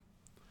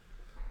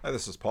Hi,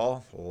 this is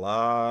Paul. A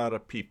lot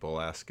of people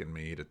asking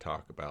me to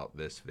talk about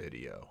this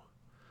video.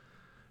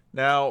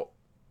 Now,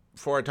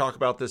 before I talk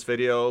about this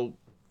video,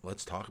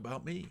 let's talk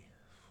about me.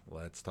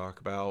 Let's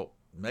talk about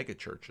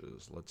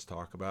megachurches. Let's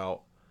talk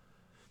about.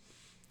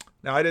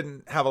 Now, I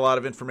didn't have a lot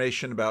of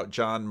information about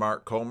John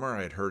Mark Comer.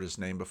 I had heard his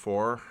name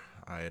before.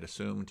 I had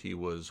assumed he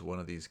was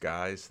one of these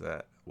guys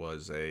that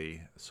was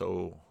a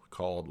so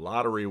called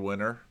lottery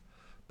winner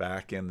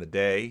back in the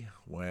day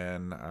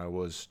when I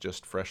was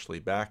just freshly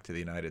back to the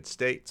United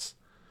States,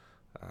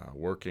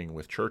 working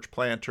with church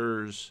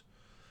planters,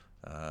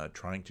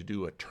 trying to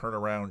do a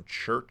turnaround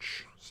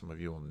church. Some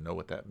of you will know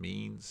what that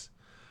means.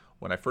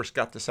 When I first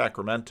got to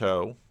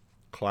Sacramento,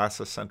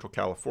 Classa Central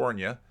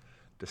California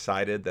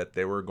decided that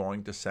they were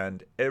going to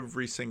send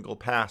every single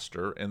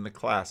pastor in the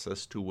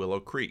Classis to Willow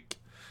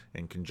Creek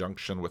in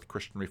conjunction with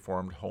Christian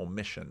Reformed Home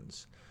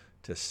Missions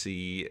to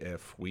see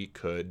if we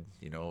could,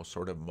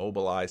 sort of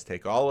mobilize,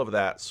 take all of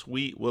that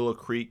sweet Willow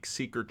Creek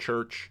Seeker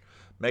Church,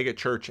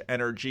 megachurch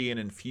energy and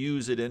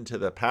infuse it into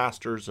the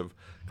pastors of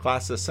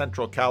Classa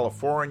Central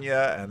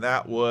California, and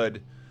that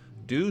would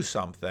do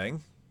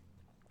something.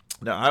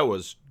 Now, I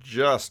was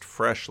just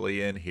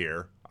freshly in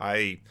here.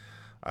 I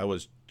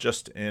was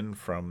just in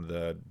from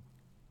the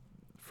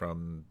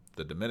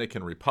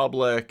Dominican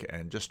Republic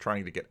and just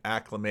trying to get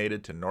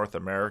acclimated to North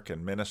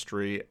American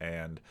ministry,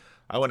 and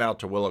I went out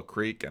to Willow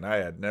Creek and I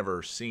had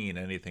never seen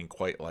anything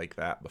quite like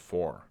that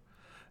before.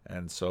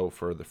 And so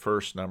for the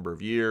first number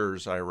of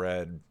years I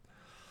read,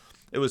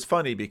 it was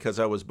funny because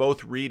I was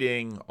both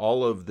reading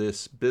all of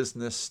this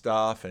business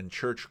stuff and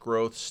church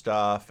growth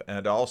stuff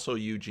and also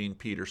Eugene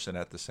Peterson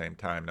at the same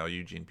time. Now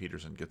Eugene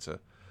Peterson gets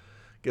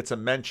a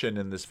mention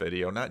in this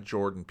video, not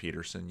Jordan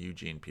Peterson,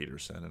 Eugene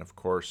Peterson. And of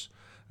course,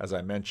 as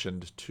I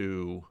mentioned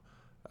to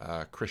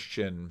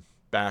Christian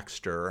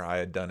Baxter, I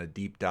had done a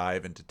deep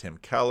dive into Tim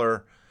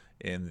Keller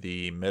in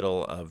the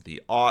middle of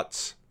the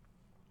aughts.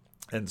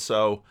 And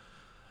so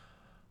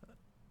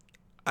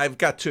I've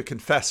got to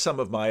confess some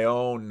of my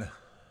own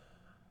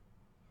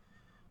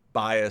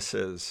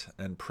biases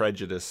and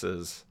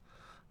prejudices.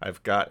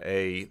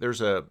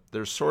 There's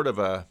sort of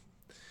a,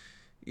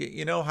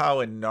 you know how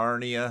in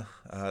Narnia,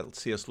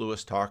 C.S.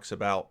 Lewis talks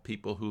about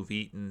people who've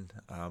eaten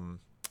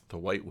the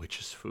White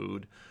Witch's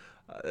food.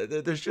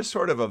 There's just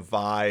sort of a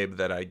vibe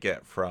that I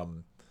get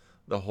from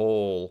the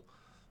whole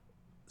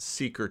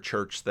seeker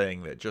church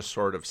thing that just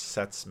sort of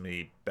sets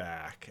me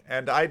back.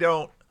 And I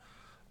don't,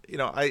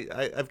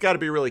 I've got to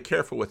be really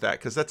careful with that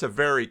because that's a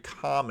very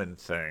common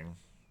thing.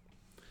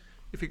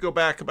 If you go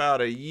back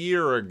about a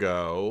year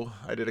ago,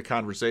 I did a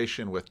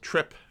conversation with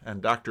Tripp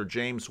and Dr.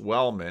 James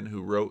Wellman,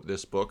 who wrote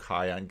this book,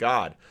 High on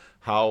God,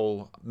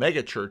 How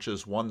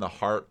Megachurches Won the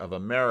Heart of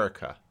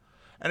America.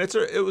 And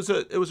it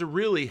was a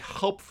really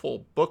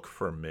helpful book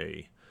for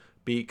me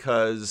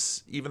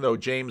because even though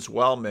James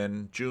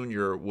Wellman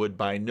Jr. would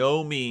by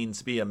no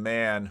means be a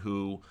man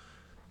who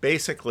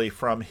basically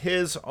from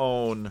his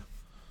own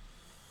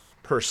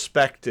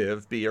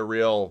perspective be a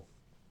real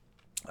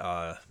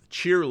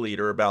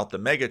cheerleader about the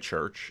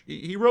megachurch,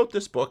 he wrote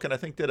this book and I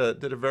think did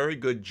a very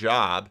good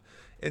job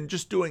in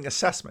just doing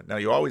assessment. Now,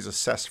 you always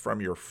assess from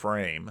your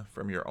frame,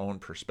 from your own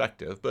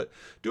perspective, but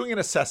doing an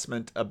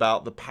assessment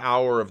about the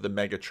power of the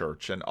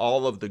megachurch and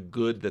all of the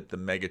good that the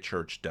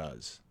megachurch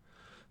does.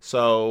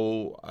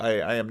 So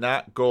I am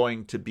not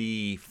going to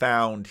be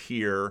found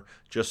here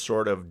just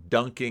sort of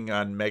dunking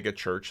on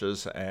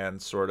megachurches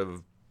and sort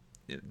of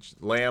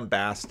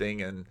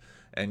lambasting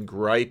and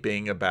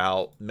griping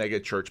about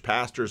megachurch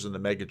pastors and the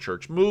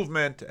megachurch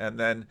movement. And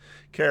then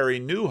Carey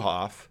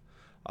Nieuwhof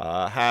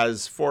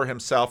has for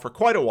himself for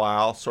quite a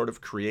while sort of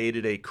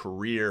created a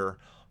career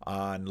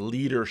on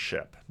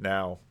leadership.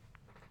 Now,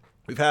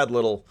 we've had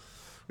little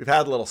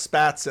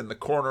spats in the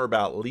corner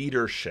about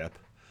leadership.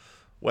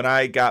 When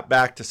I got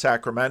back to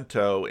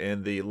Sacramento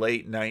in the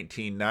late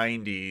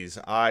 1990s,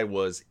 I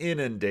was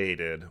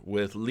inundated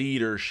with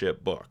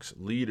leadership books.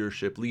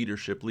 Leadership,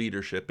 leadership,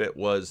 leadership. It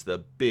was the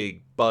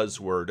big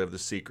buzzword of the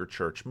Seeker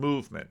Church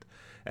movement.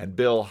 And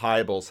Bill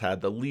Hybels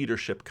had the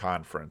leadership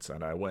conference,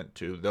 and I went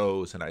to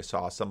those, and I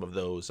saw some of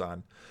those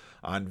on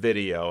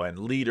video, and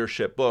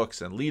leadership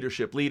books, and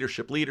leadership,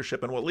 leadership,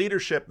 leadership. And what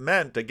leadership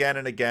meant again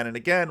and again and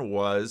again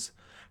was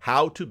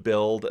how to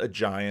build a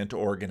giant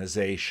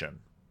organization.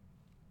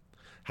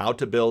 How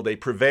to build a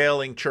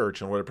prevailing church.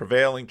 And what a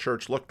prevailing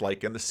church looked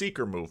like in the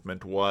Seeker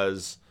movement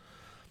was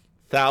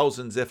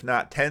thousands, if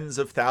not tens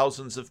of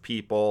thousands of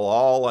people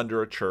all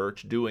under a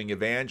church doing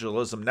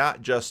evangelism,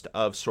 not just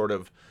of sort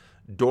of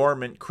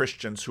dormant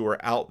Christians who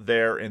are out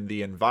there in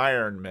the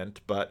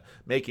environment, but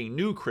making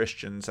new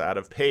Christians out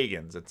of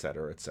pagans,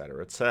 etc.,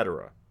 etc.,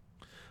 etc.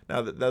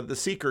 Now, the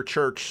Seeker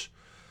Church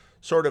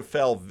sort of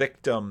fell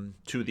victim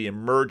to the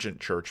emergent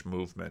church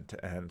movement,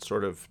 and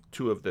sort of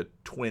two of the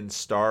twin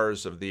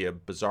stars of the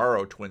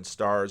bizarro twin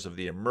stars of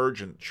the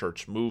emergent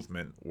church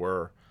movement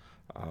were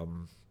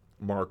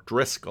Mark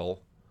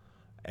Driscoll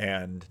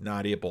and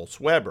Nadia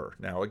Bolz-Weber.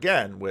 Now,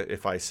 again,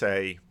 if I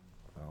say,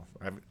 well,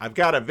 I've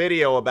got a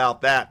video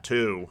about that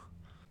too.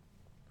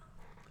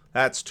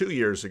 That's 2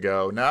 years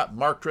ago. Not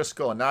Mark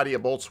Driscoll and Nadia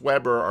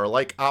Bolz-Weber are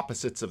like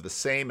opposites of the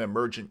same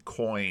emergent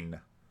coin.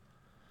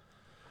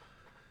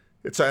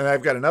 And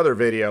I've got another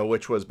video,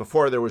 which was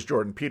before there was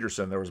Jordan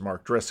Peterson, there was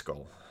Mark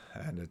Driscoll.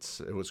 And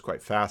it was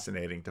quite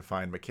fascinating to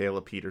find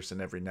Mikhaila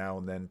Peterson every now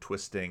and then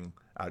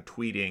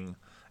tweeting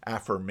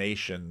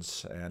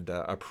affirmations and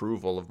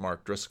approval of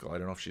Mark Driscoll. I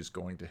don't know if she's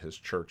going to his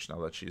church now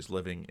that she's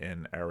living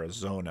in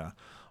Arizona.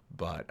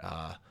 But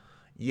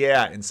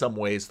yeah, in some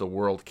ways the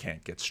world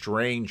can't get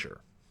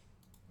stranger.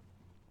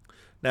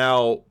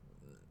 Now,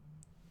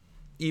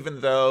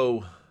 even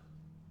though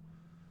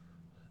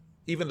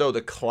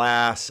the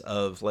class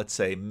of, let's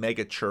say,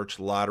 megachurch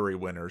lottery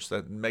winners,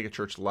 that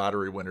megachurch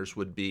lottery winners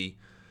would be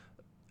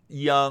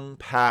young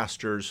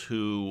pastors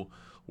who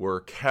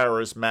were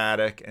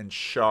charismatic and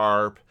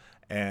sharp,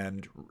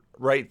 and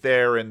right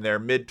there in their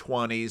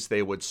mid-20s,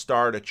 they would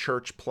start a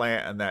church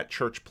plant, and that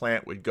church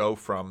plant would go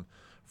from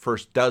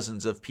first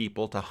dozens of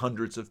people to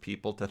hundreds of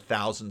people to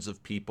thousands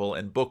of people,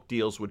 and book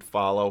deals would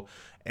follow,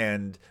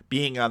 and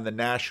being on the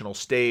national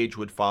stage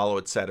would follow,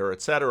 et cetera,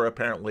 et cetera.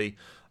 Apparently,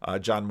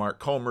 John Mark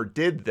Comer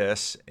did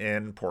this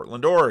in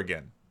Portland,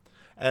 Oregon.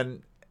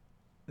 And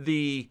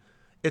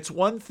it's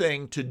one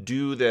thing to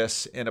do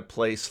this in a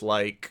place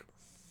like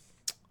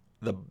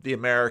the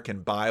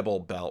American Bible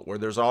Belt, where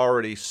there's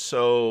already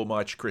so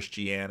much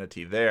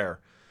Christianity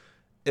there.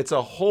 It's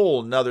a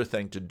whole nother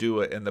thing to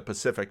do it in the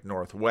Pacific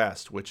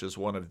Northwest, which is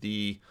one of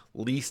the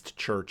least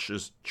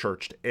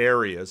churched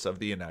areas of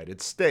the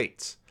United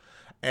States.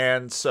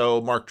 And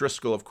so Mark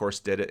Driscoll, of course,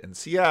 did it in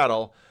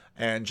Seattle,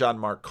 and John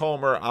Mark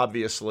Comer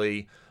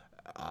obviously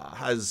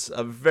has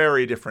a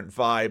very different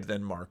vibe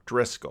than Mark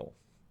Driscoll.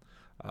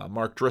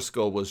 Mark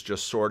Driscoll was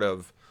just sort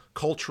of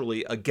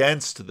culturally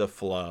against the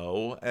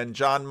flow, and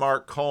John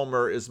Mark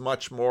Comer is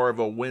much more of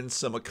a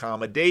winsome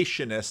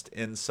accommodationist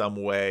in some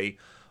way,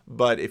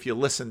 but if you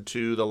listen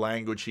to the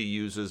language he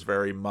uses,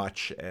 very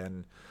much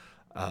an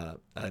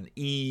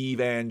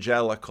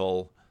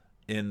evangelical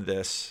in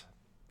this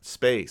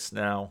space.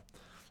 Now,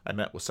 I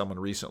met with someone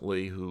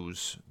recently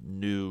who's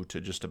new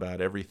to just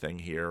about everything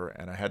here,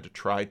 and I had to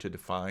try to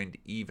define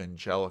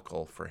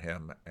evangelical for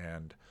him,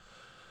 and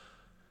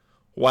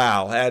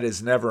wow, that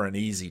is never an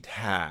easy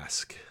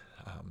task,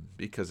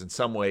 because in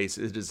some ways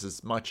it is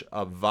as much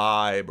a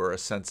vibe or a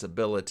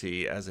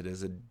sensibility as it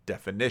is a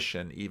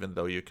definition, even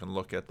though you can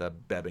look at the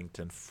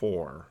Bebington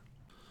Four.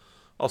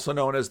 Also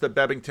known as the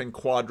Bebington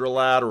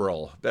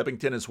Quadrilateral.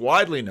 Bebington is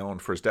widely known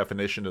for his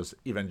definition of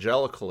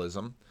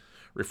evangelicalism,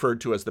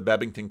 referred to as the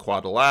Bebington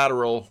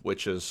Quadrilateral,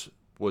 which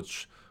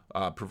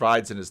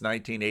provides in his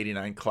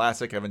 1989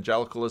 classic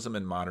Evangelicalism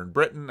in Modern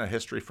Britain, a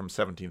history from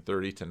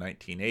 1730 to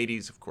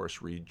 1980s. Of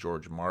course, read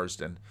George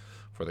Marsden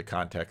for the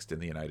context in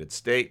the United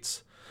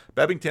States.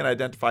 Bebington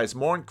identifies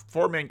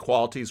four main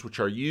qualities which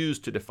are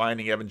used to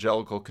defining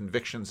evangelical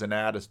convictions and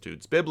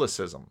attitudes.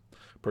 Biblicism,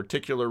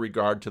 particular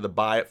regard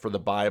to for the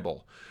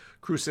Bible.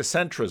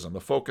 Crucicentrism, a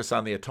focus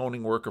on the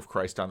atoning work of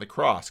Christ on the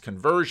cross.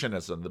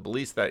 Conversionism, the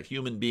belief that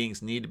human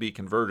beings need to be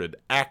converted.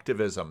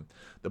 Activism,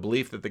 the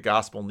belief that the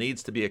gospel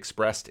needs to be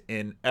expressed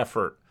in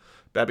effort.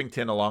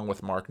 Bebington, along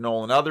with Mark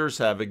Noll and others,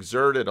 have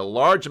exerted a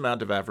large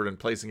amount of effort in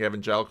placing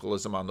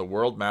evangelicalism on the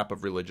world map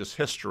of religious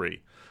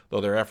history, though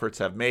their efforts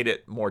have made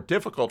it more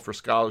difficult for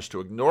scholars to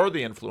ignore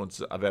the influence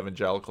of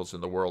evangelicals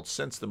in the world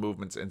since the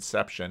movement's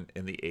inception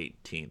in the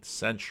 18th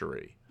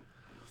century.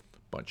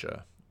 Bunch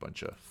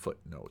of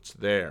footnotes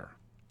there.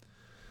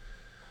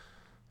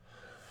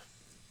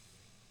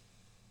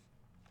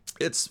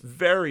 It's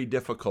very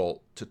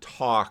difficult to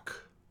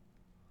talk.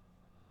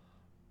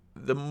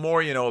 The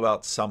more you know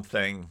about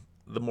something,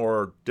 the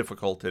more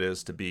difficult it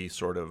is to be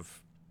sort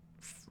of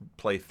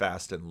play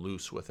fast and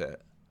loose with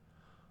it.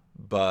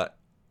 But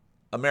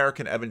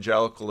American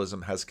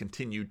evangelicalism has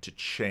continued to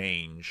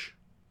change.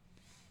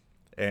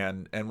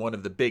 And one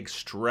of the big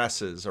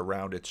stresses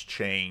around its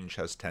change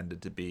has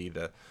tended to be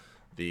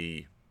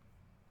the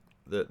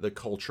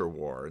culture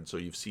war. And so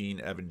you've seen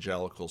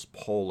evangelicals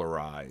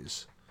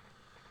polarize.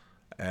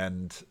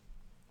 And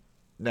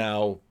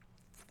now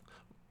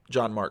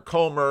John Mark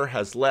Comer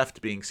has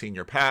left being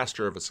senior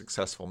pastor of a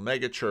successful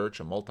megachurch,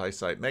 a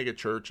multi-site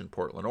megachurch in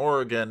Portland,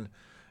 Oregon,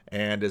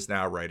 and is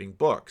now writing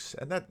books.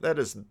 And that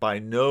is by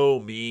no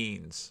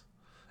means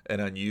an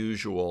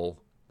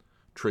unusual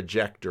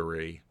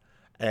trajectory.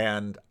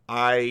 And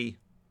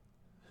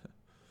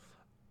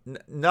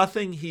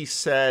nothing he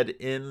said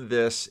in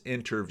this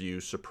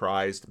interview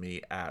surprised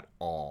me at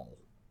all.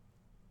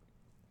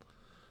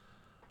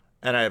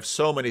 And I have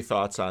so many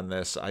thoughts on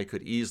this. I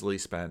could easily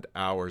spend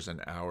hours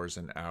and hours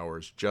and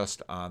hours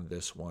just on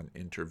this one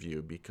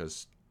interview,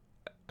 because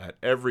at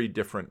every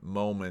different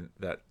moment,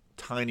 that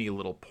tiny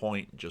little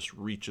point just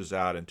reaches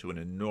out into an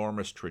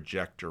enormous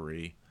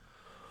trajectory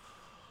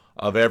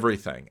of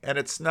everything. And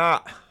it's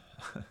not...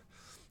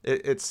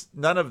 It's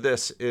none of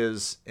this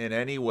is in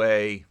any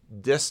way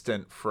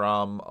distant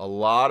from a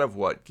lot of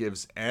what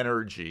gives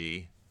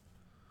energy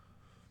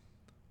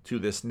to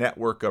this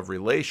network of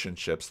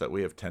relationships that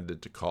we have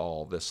tended to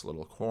call this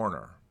little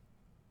corner.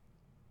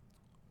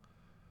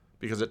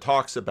 because it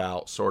talks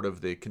about sort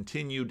of the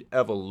continued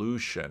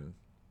evolution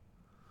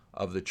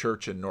of the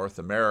church in North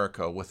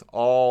America with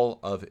all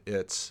of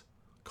its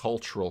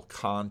cultural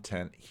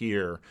content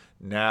here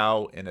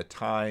now in a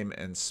time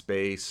and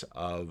space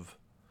of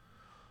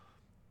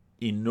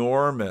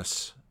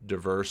enormous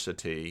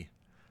diversity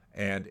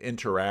and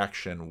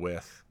interaction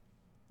with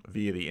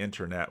via the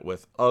internet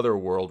with other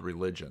world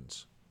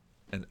religions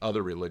and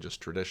other religious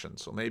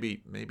traditions. So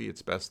maybe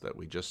it's best that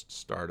we just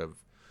sort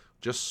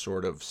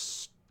of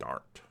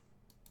start.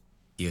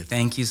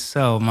 Thank you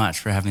so much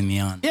for having me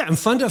on. Yeah, and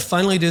fun to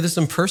finally do this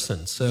in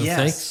person. So Yes.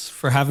 Thanks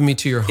for having me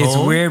to your home. It's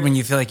weird when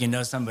you feel like you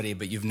know somebody,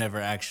 but you've never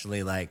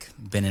actually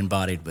been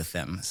embodied with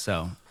them.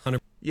 So 100%.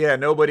 Yeah,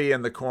 nobody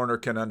in the corner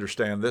can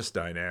understand this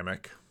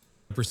dynamic.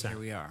 here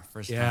we are.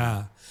 First time.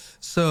 Yeah.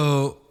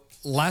 So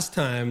last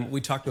time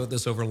we talked about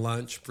this over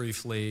lunch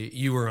briefly,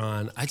 you were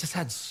on. I just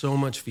had so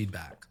much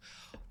feedback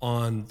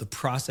on the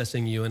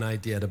processing you and I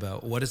did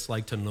about what it's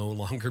like to no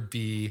longer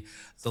be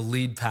the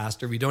lead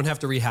pastor. We don't have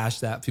to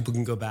rehash that. People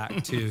can go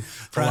back to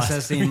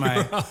Processing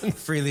my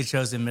freely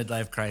chosen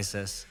midlife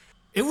crisis.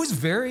 It was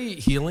very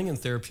healing and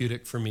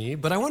therapeutic for me,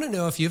 but I want to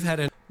know if you've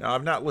had Now,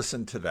 I've not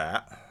listened to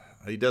that.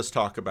 He does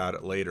talk about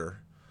it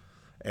later.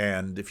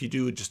 And if you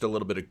do just a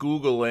little bit of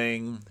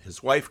Googling,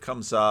 his wife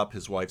comes up,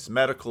 his wife's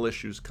medical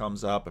issues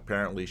comes up.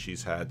 Apparently,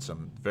 she's had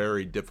some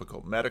very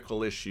difficult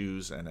medical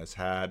issues and has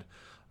had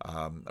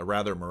a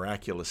rather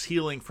miraculous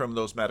healing from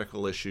those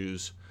medical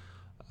issues.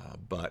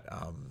 But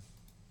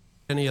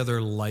any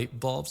other light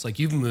bulbs? Like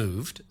you've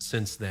moved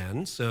since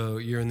then, so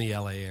you're in the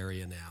LA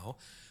area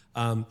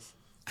now.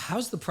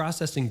 How's the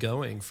processing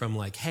going from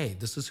hey,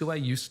 this is who I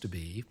used to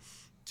be,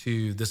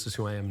 to this is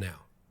who I am now?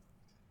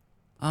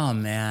 Oh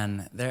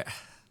man,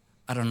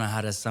 I don't know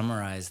how to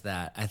summarize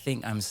that. I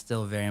think I'm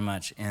still very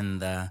much in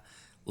the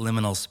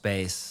liminal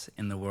space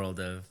in the world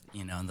of,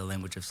 in the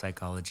language of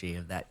psychology,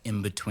 of that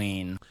in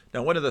between.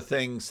 now, one of the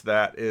things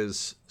that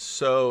is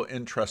so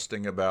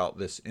interesting about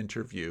this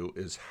interview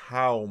is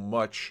how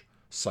much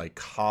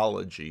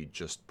psychology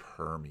just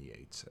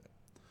permeates it.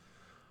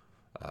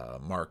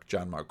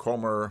 John Mark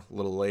Comer, a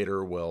little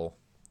later, will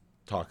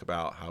talk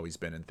about how he's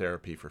been in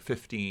therapy for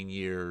 15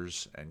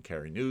 years, and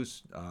Carey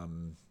News,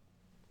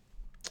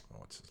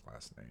 what's his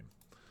last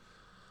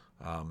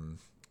name?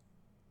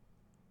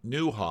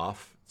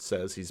 Newhoff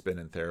says he's been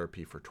in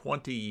therapy for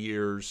 20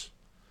 years.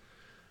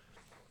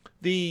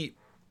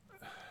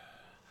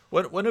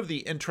 One of the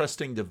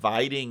interesting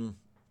dividing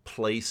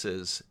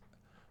places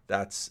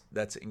that's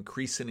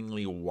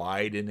increasingly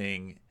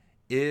widening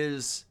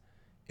is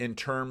in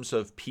terms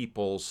of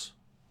people's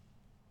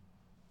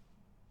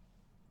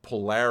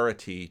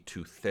polarity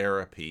to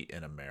therapy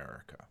in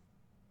America.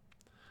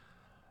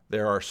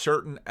 There are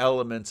certain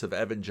elements of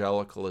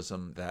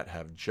evangelicalism that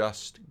have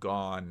just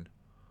gone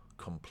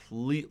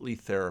completely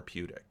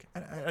therapeutic.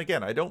 And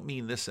again, I don't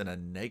mean this in a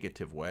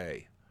negative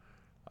way.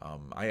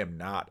 I am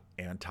not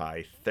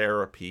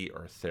anti-therapy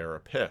or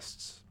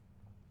therapists.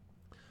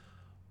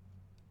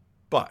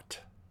 But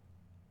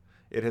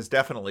it has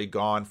definitely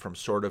gone from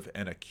sort of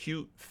an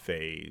acute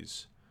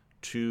phase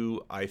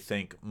to, I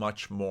think,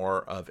 much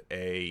more of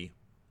a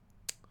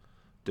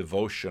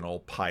devotional,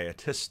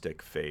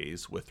 pietistic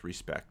phase with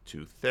respect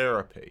to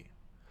therapy.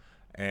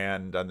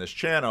 And on this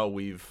channel,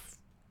 we've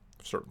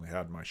certainly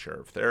had my share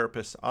of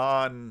therapists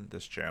on.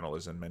 This channel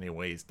is in many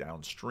ways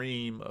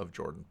downstream of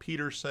Jordan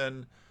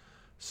Peterson.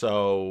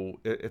 So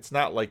it's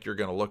not like you're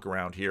going to look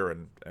around here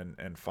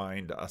and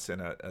find us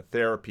in a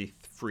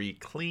therapy-free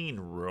clean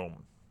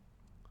room.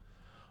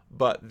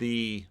 But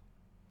Eamon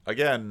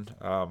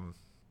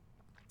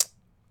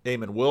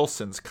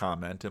Wilson's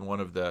comment in one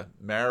of the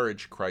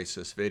marriage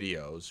crisis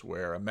videos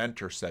where a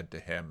mentor said to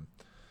him,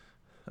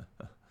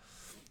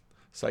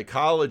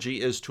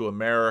 psychology is to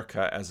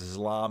America as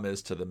Islam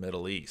is to the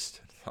Middle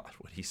East. I thought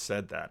when he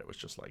said that, it was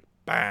just like,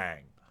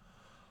 bang.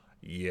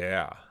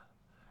 Yeah.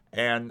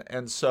 And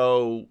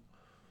so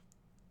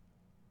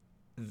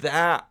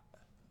that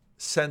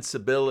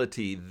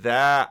sensibility,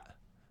 that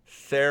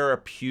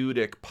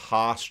therapeutic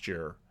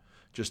posture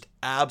just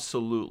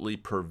absolutely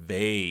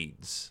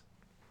pervades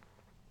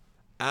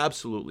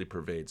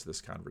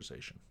this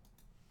conversation.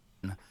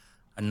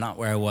 I'm not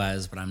where I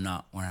was, but I'm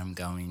not where I'm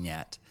going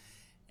yet.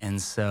 And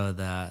so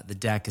the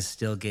deck is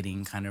still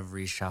getting kind of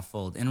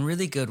reshuffled in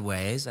really good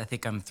ways. I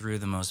think I'm through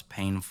the most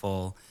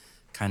painful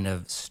kind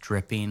of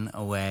stripping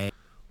away.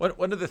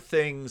 One of the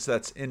things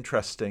that's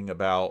interesting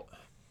about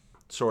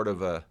sort of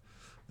the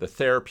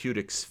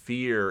therapeutic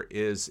sphere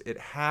is it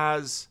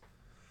has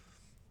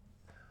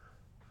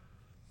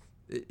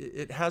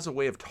a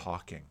way of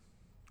talking.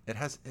 It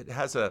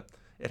has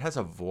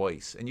a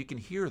voice, and you can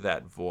hear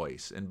that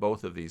voice in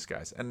both of these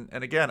guys. And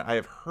again, I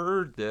have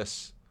heard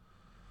this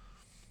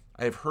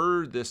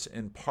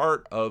in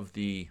part of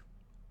the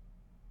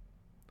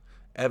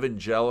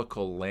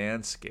evangelical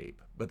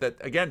landscape, but that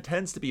again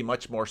tends to be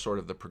much more sort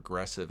of the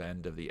progressive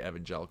end of the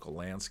evangelical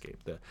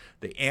landscape, the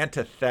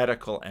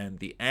antithetical end,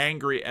 the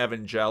angry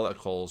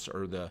evangelicals,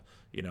 or the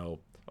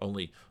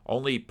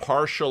only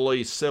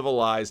partially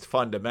civilized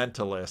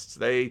fundamentalists.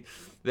 They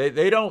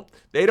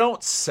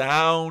don't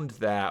sound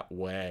that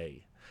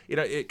way. You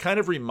know, it kind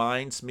of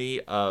reminds me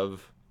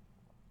of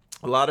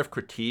a lot of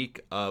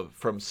critique of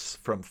from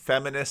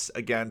feminists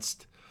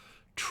against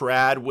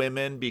trad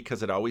women,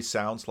 because it always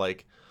sounds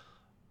like,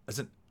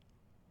 isn't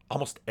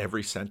almost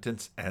every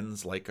sentence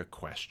ends like a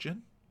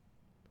question,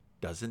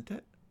 doesn't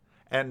it?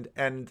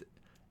 And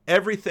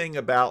everything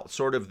about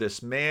sort of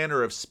this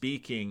manner of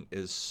speaking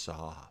is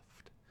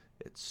soft.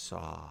 It's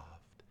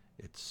soft.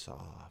 It's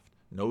soft.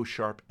 No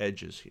sharp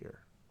edges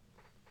here.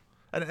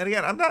 And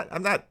again,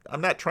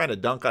 I'm not trying to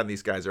dunk on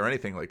these guys or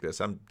anything like this.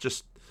 I'm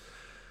just,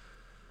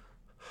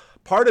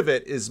 part of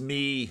it is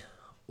me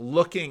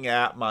looking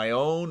at my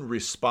own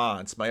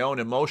response, my own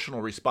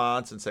emotional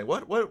response, and saying,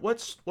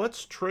 what's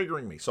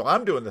triggering me? So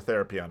I'm doing the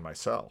therapy on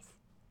myself.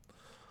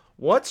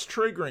 What's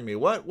triggering me?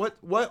 What?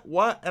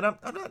 And I'm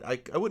not. I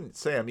wouldn't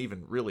say I'm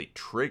even really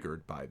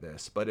triggered by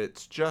this, but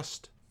it's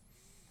just,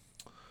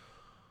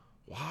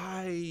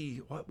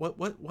 why?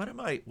 What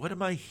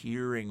am I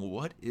hearing?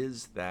 What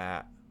is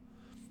that?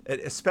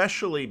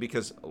 Especially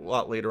because a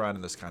lot later on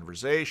in this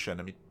conversation,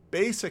 I mean,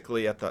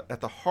 basically at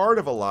the heart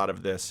of a lot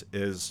of this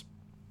is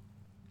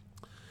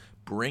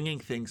bringing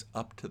things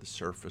up to the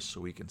surface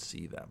so we can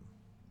see them.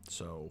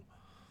 So,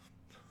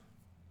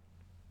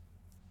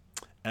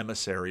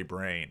 emissary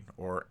brain,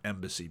 or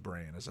embassy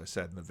brain, as I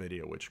said in the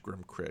video, which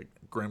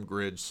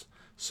Grimgridge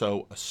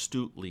so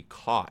astutely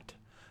caught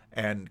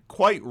and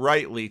quite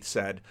rightly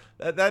said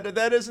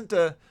that isn't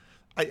a.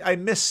 I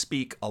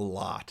misspeak a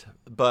lot,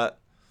 but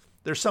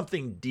there's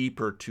something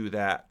deeper to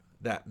that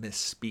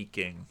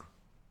misspeaking.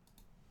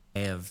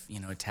 Of, you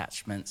know,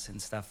 attachments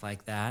and stuff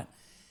like that.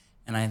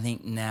 And I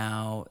think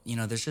now, you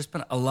know, there's just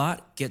been a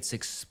lot gets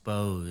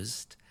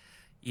exposed.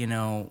 You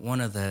know,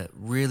 one of the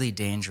really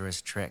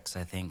dangerous tricks,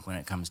 I think, when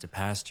it comes to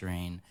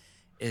pastoring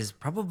is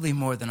probably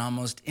more than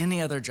almost any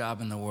other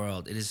job in the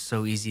world. It is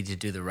so easy to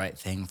do the right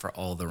thing for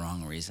all the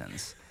wrong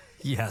reasons.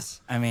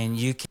 Yes. I mean,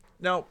 you can.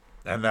 No,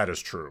 and that is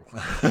true.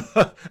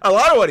 A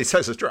lot of what he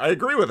says is true. I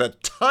agree with a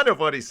ton of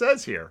what he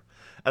says here.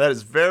 And that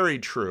is very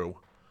true.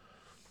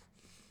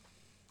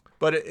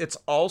 But it's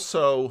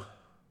also,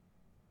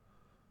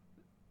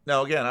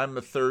 now again, I'm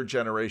a third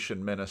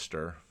generation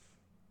minister,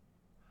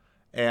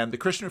 and the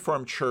Christian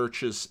Reformed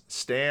Church's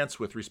stance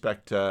with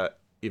respect to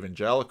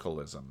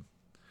evangelicalism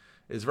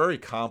is very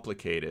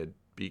complicated,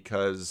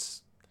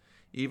 because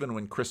even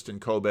when Kristen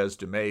Kobes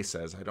Dumais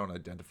says, I don't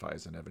identify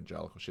as an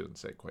evangelical, she doesn't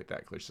say it quite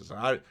that clear. She says,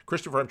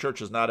 Christian Reformed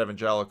Church is not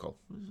evangelical.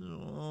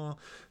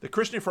 The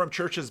Christian Reformed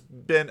Church has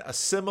been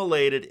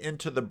assimilated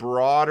into the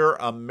broader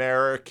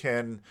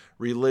American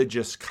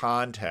religious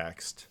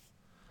context.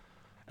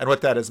 And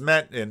what that has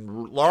meant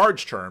in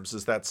large terms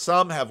is that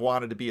some have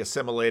wanted to be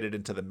assimilated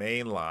into the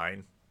main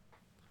line,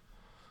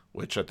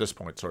 which at this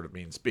point sort of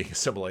means being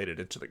assimilated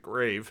into the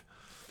grave.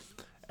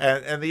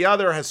 And the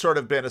other has sort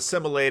of been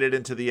assimilated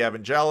into the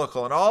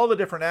evangelical, and all the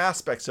different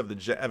aspects of the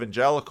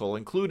evangelical,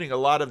 including a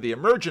lot of the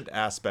emergent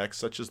aspects,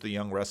 such as the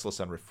Young,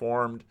 Restless, and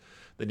Reformed,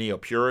 the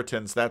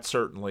Neo-Puritans. That's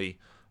certainly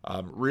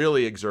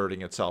really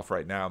exerting itself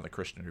right now in the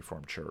Christian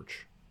Reformed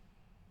Church.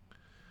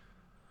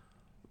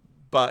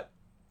 But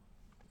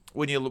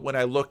when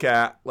I look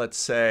at, let's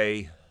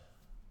say,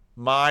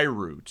 my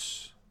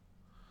roots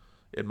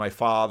in my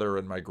father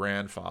and my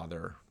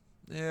grandfather,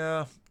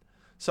 yeah,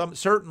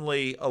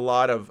 certainly a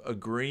lot of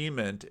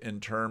agreement in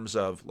terms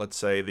of, let's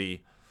say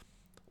the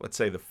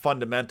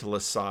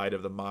fundamentalist side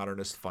of the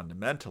modernist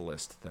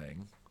fundamentalist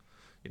thing,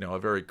 you know, a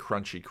very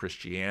crunchy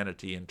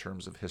Christianity in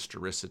terms of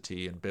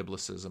historicity and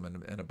biblicism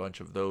and a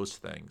bunch of those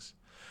things,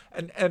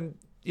 and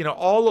you know,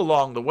 all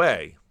along the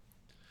way,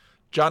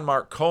 John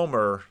Mark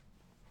Comer,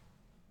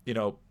 you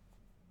know,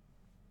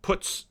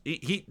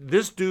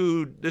 this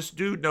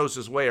dude knows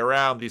his way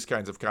around these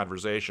kinds of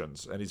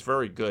conversations, and he's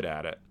very good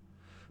at it,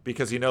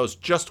 because he knows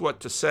just what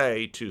to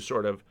say to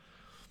sort of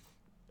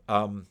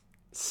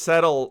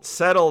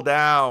settle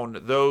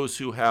down those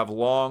who have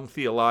long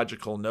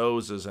theological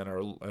noses and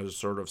are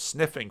sort of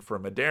sniffing for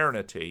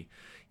modernity,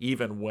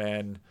 even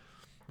when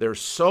there's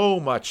so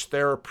much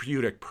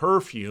therapeutic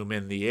perfume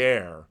in the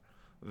air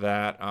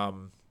that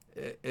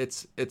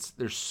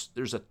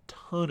there's a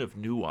ton of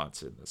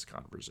nuance in this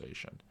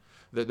conversation.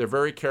 They're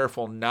very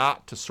careful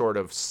not to sort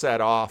of set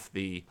off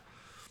the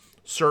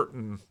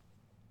certain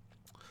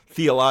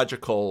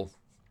theological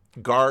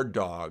guard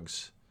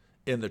dogs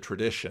in the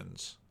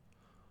traditions,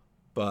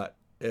 but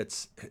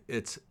it's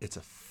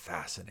a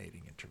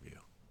fascinating interview.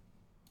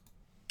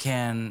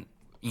 Can,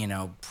 you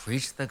know,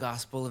 preach the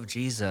gospel of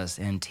Jesus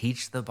and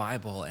teach the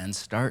Bible and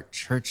start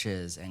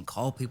churches and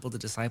call people to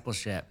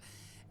discipleship,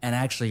 and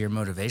actually your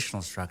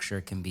motivational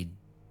structure can be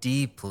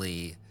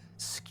deeply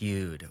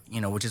skewed, you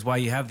know, which is why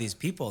you have these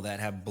people that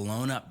have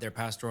blown up their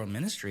pastoral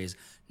ministries,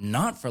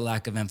 not for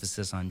lack of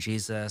emphasis on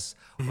Jesus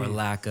or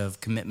lack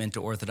of commitment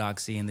to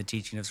orthodoxy and the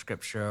teaching of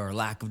Scripture or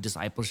lack of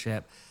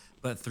discipleship,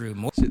 but through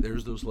more. See,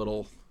 there's those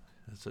little,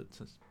 you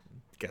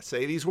gotta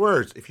say these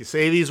words. If you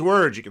say these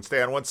words, you can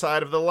stay on one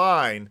side of the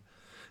line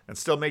and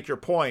still make your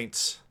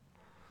points.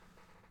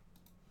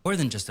 more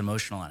than just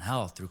emotional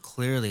unhealth, through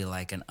clearly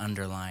like an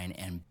underlying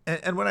and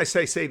And when I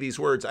say these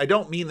words, I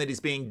don't mean that he's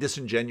being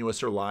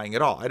disingenuous or lying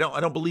at all. I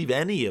don't believe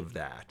any of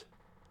that.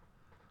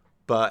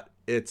 But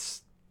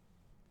it's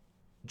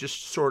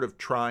just sort of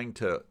trying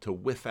to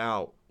whiff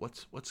out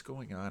what's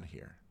going on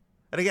here.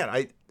 And again,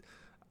 I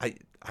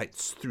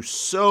through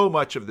so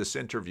much of this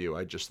interview,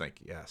 I just think,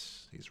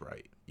 yes, he's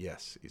right.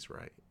 Yes, he's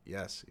right.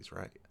 Yes, he's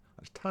right.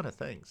 There's a ton of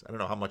things. I don't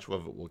know how much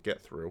of it we'll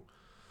get through.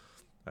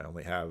 I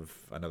only have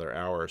another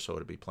hour or so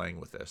to be playing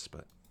with this,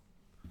 but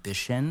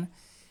ambition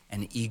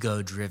and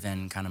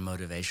ego-driven kind of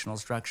motivational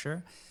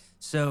structure.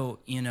 So,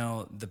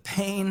 the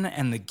pain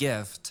and the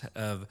gift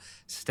of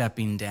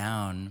stepping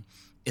down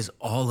is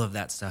all of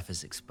that stuff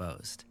is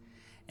exposed.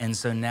 And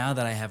so now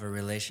that I have a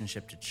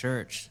relationship to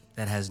church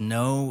that has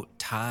no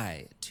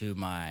tie to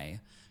my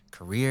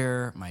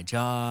career, my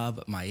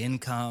job, my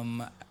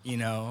income,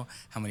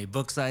 how many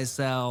books I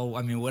sell,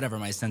 whatever,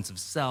 my sense of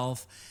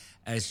self,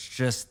 it's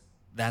just,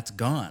 that's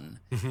gone.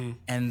 Mm-hmm.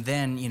 And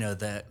then,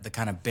 the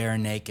kind of bare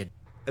naked.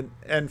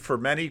 And for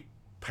many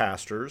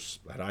pastors,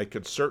 and I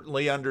could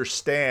certainly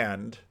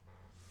understand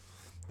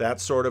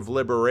that sort of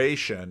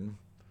liberation,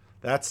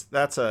 that's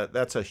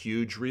a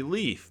huge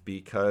relief,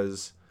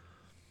 because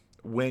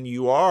when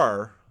you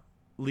are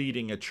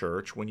leading a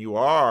church, when you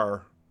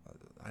are,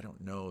 I don't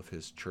know if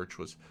his church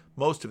was,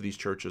 most of these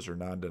churches are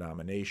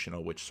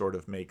non-denominational, which sort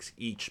of makes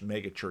each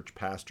megachurch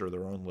pastor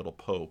their own little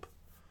pope,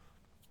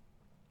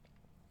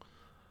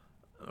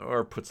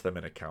 or puts them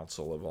in a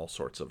council of all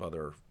sorts of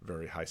other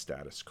very high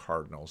status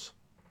cardinals.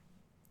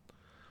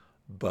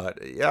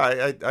 But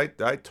yeah,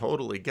 I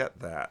totally get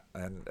that.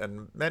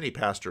 And many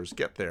pastors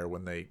get there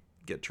when they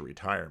get to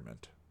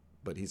retirement,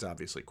 but he's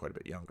obviously quite a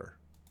bit younger.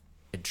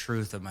 The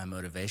truth of my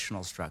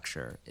motivational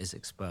structure is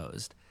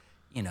exposed.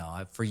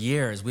 For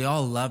years, we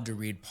all love to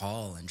read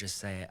Paul and just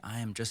say, I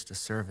am just a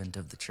servant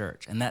of the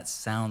church. And that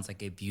sounds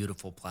like a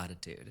beautiful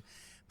platitude,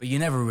 but you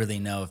never really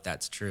know if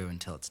that's true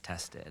until it's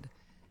tested.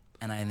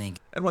 And I think,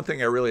 and one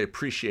thing I really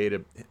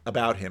appreciated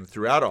about him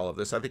throughout all of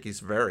this, I think he's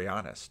very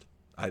honest.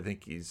 I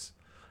think he's,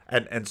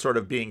 and sort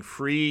of being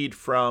freed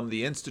from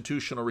the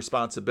institutional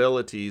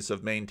responsibilities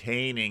of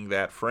maintaining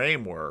that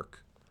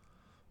framework,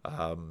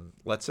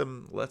 lets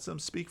him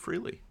speak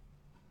freely.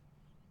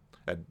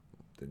 And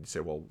then you say,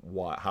 well,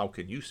 why? How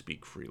can you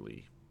speak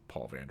freely,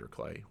 Paul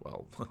VanderKlay?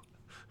 Well,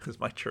 because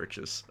my church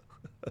is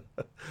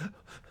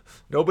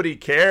nobody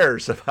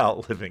cares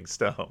about living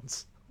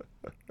stones.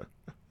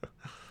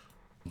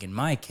 In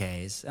my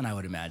case, and I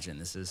would imagine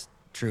this is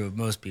true of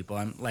most people,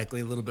 I'm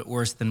likely a little bit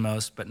worse than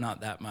most, but not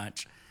that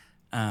much.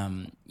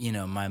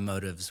 My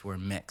motives were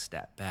mixed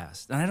at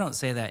best. And I don't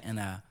say that in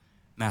a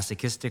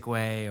masochistic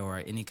way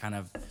or any kind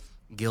of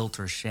guilt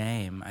or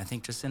shame. I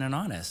think just in an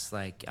honest,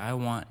 I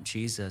want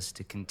Jesus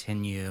to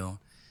continue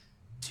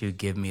to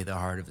give me the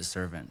heart of a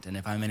servant. And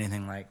if I'm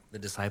anything like the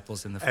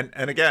disciples in the...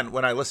 And again,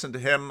 when I listen to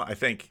him, I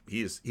think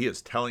he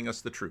is telling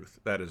us the truth.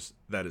 That is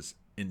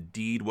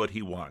indeed what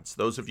he wants.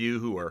 Those of you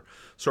who are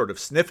sort of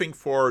sniffing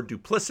for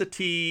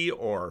duplicity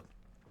or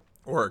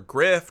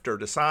grift or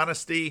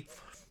dishonesty,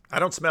 I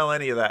don't smell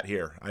any of that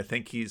here. I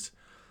think he's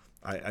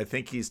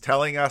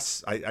telling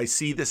us, I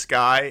see this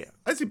guy,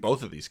 I see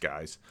both of these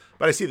guys,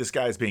 but I see this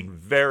guy as being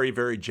very,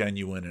 very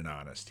genuine and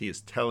honest. He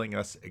is telling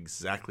us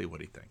exactly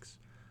what he thinks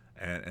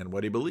and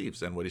what he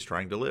believes and what he's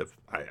trying to live.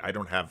 I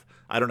don't have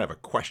a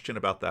question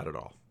about that at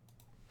all.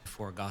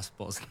 4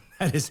 Gospels.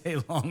 That is a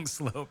long,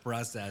 slow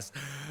process,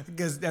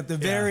 because at the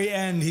very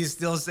end, he's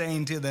still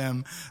saying to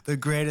them, the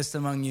greatest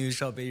among you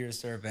shall be your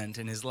servant.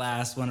 And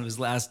one of his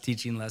last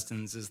teaching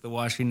lessons is the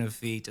washing of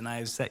feet. And I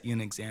have set you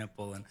an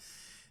example. And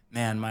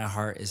man, my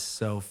heart is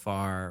so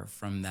far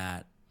from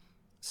that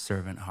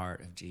servant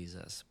heart of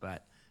Jesus.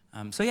 But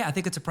I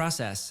think it's a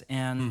process.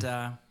 And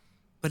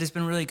but it's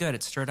been really good.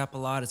 It's stirred up a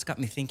lot. It's got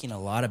me thinking a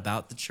lot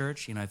about the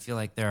church. I feel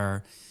like there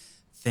are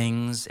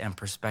things and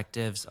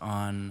perspectives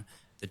on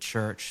the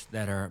church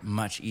that are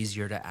much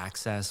easier to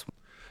access.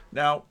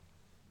 Now,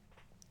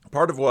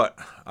 part of what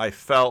I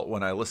felt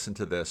when I listened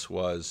to this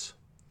was,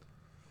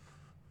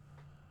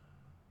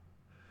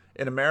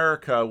 in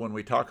America, when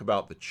we talk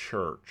about the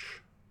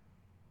church,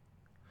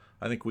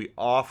 I think we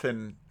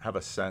often have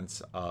a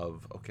sense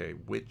of, okay,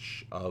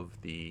 which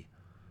of the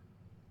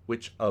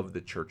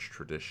church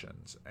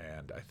traditions.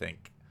 And I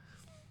think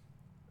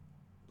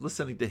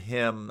listening to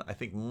him, I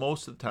think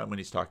most of the time when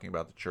he's talking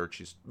about the church,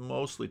 he's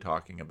mostly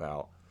talking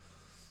about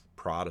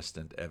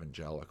Protestant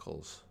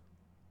evangelicals.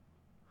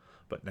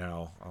 But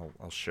now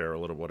I'll share a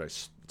little what I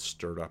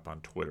stirred up on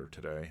Twitter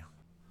today.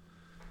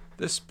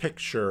 This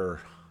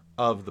picture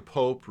of the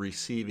Pope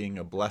receiving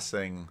a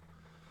blessing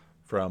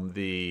from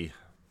the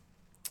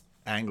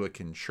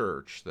Anglican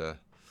Church, the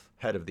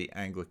head of the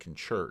Anglican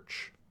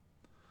Church.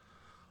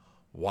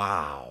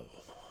 Wow.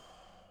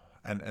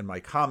 And my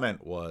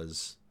comment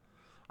was,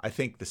 I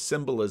think the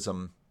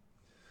symbolism...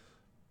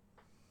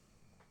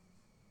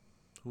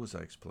 Who was I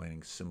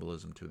explaining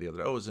symbolism to the other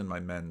day? Oh, it was in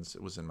my men's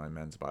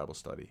Bible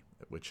study,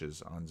 which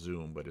is on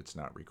Zoom, but it's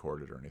not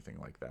recorded or anything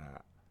like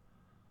that.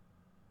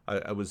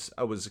 I was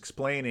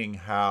explaining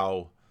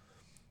how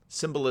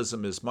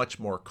symbolism is much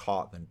more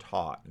caught than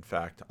taught. In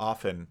fact,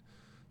 often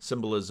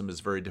symbolism is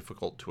very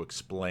difficult to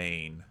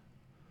explain.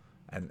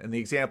 And the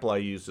example I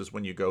used is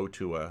when you go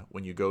to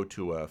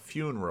a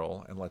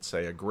funeral, and let's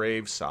say a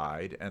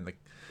graveside, and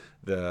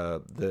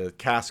the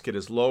casket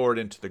is lowered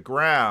into the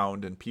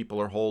ground, and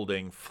people are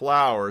holding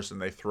flowers, and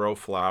they throw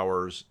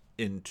flowers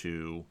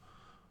into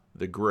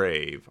the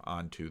grave,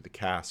 onto the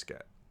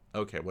casket.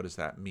 Okay, what does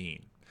that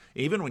mean?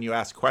 Even when you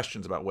ask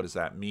questions about what does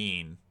that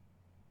mean,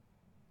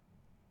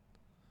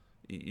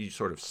 you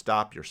sort of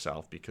stop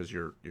yourself, because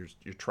you're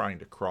trying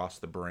to cross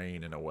the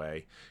brain in a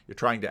way. You're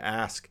trying to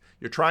ask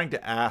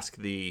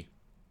the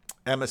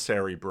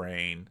emissary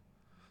brain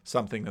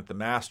something that the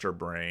master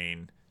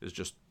brain is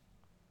just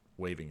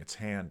waving its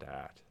hand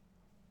at.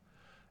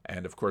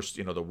 And of course,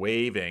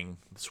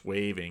 this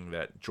waving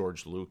that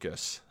George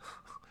Lucas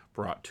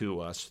brought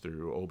to us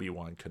through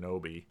Obi-Wan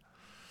Kenobi.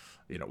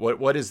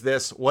 What is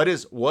this? Where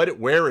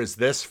is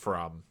this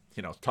from?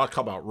 Talk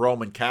about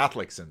Roman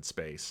Catholics in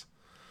space.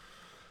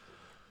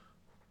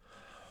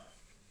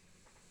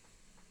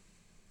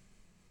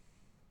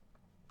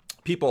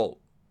 People,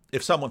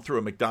 if someone threw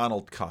a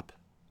McDonald's cup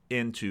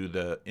into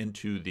the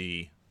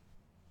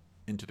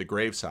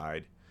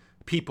graveside,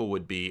 people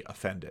would be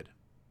offended.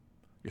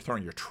 You're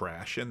throwing your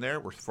trash in there.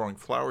 We're throwing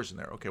flowers in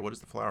there. Okay, what does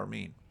the flower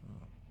mean?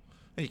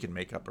 And you can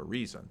make up a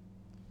reason,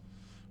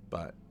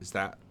 but does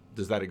that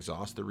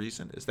exhaust the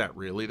reason? Is that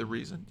really the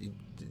reason?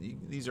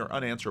 These are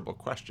unanswerable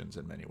questions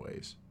in many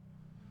ways.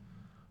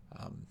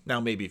 Now,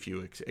 maybe if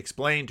you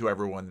explain to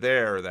everyone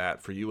there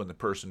that for you and the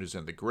person who's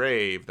in the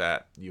grave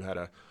that you had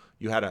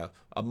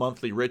a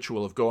monthly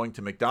ritual of going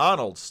to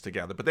McDonald's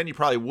together, but then you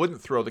probably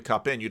wouldn't throw the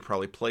cup in. You'd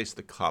probably place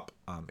the cup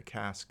on the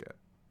casket.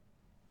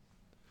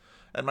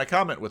 And my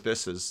comment with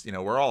this is,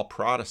 we're all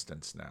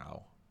Protestants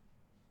now,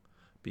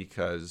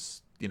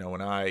 because,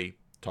 when I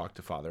talked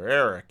to Father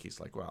Eric, he's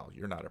like, well,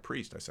 you're not a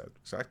priest. I said,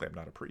 exactly, I'm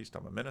not a priest.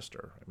 I'm a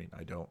minister. I mean,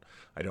 I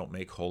don't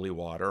make holy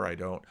water. I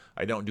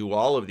don't do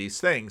all of these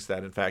things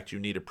that, in fact, you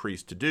need a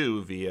priest to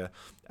do via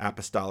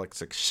apostolic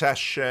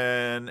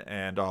succession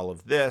and all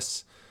of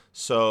this.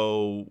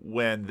 So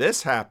when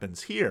this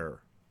happens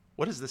here,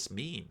 what does this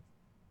mean?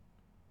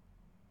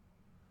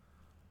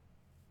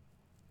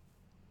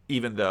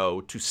 Even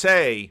though to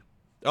say,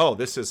 oh,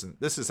 this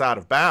is out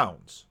of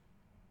bounds,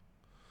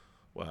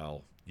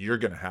 well, you're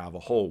going to have a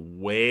whole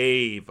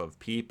wave of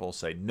people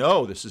say,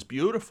 no, this is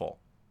beautiful.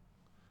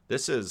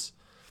 This is,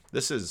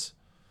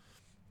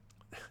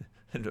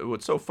 and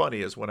what's so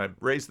funny is when I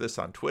raise this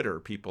on Twitter,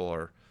 people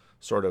are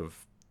sort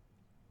of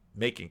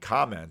making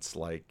comments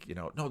like,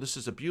 no, this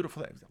is a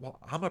beautiful thing. Well,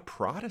 I'm a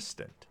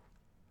Protestant.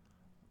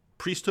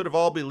 Priesthood of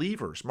all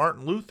believers.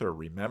 Martin Luther,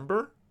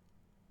 remember?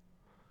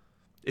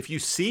 If you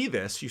see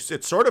this,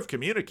 it sort of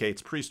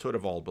communicates priesthood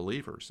of all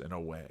believers in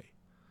a way.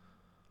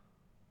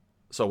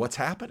 So what's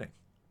happening?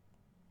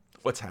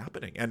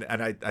 And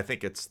I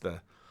think it's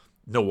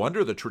no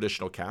wonder the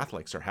traditional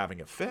Catholics are having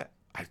a fit.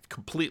 I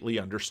completely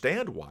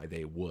understand why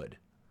they would.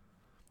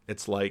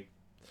 It's like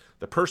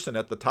the person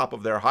at the top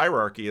of their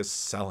hierarchy is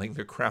selling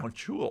the crown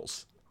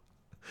jewels.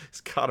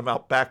 He's got them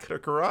out back at a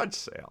garage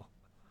sale.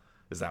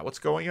 Is that what's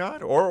going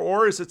on?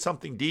 Or is it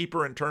something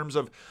deeper in terms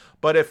of,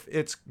 but if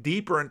it's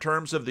deeper in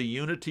terms of the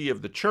unity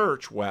of the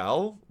church,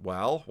 well,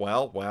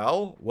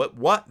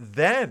 what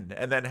then?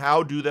 And then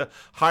how do the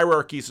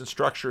hierarchies and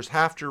structures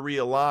have to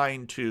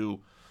realign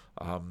to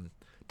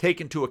take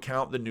into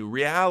account the new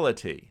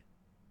reality?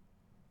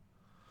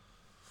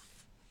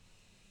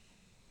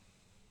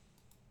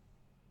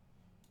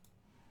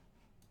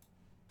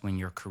 When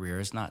your career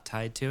is not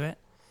tied to it.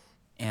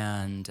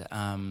 And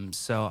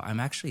so I'm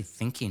actually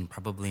thinking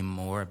probably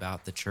more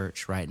about the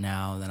church right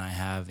now than I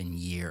have in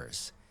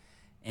years.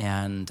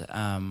 And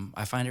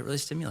I find it really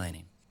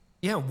stimulating.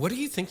 Yeah, what are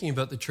you thinking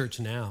about the church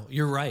now?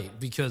 You're right,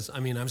 because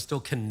I'm still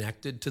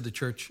connected to the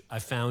church I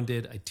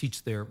founded. I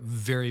teach there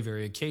very,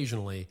 very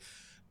occasionally,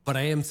 but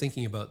I am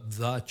thinking about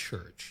the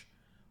church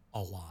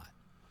a lot.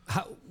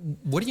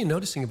 What are you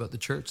noticing about the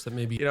church that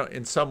maybe...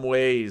 in some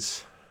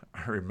ways,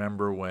 I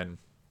remember when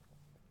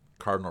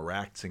Cardinal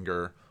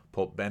Ratzinger,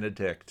 Pope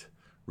Benedict,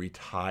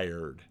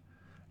 retired,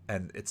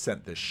 and it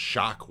sent this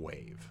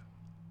shockwave.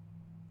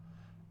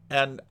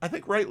 And I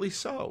think rightly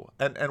so.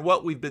 And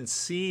what we've been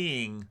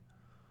seeing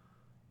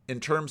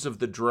in terms of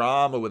the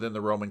drama within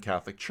the Roman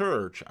Catholic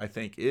Church, I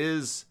think,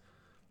 is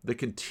the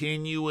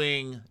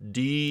continuing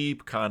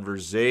deep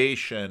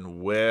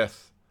conversation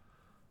with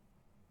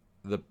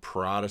the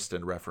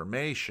Protestant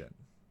Reformation.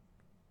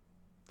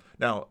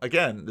 Now,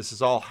 again, this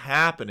is all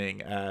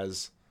happening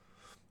as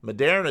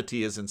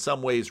modernity is in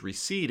some ways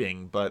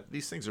receding, but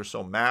these things are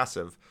so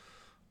massive.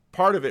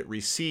 Part of it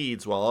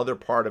recedes while other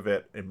parts of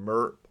it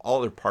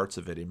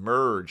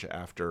emerge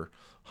after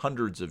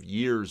hundreds of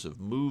years of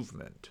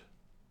movement.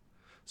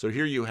 So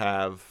here you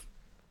have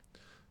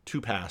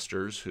two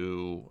pastors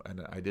who,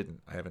 and I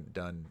haven't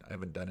done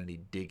any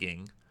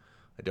digging.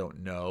 I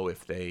don't know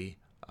if they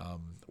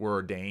were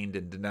ordained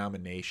in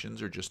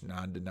denominations or just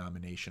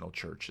non-denominational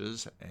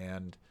churches,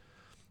 and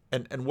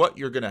And what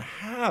you're going to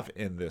have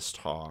in this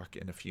talk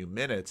in a few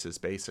minutes is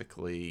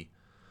basically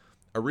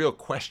a real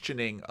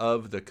questioning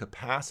of the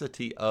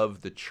capacity of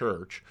the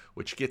church,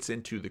 which gets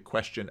into the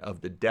question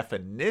of the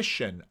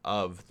definition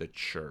of the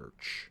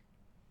church.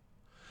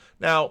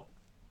 Now,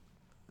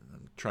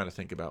 I'm trying to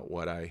think about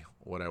what I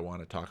want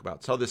to talk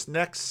about. So this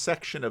next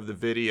section of the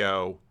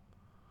video,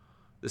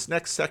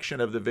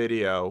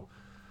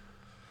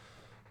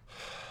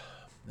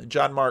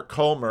 John Mark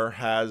Comer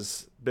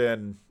has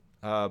been,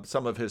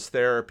 some of his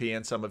therapy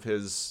and some of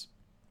his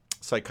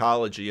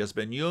psychology has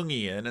been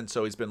Jungian, and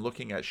so he's been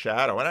looking at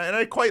shadow, and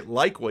I quite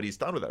like what he's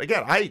done with it.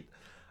 Again,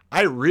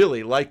 I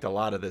really liked a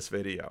lot of this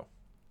video,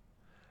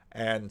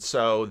 and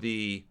so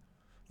the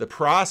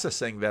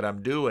processing that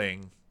I'm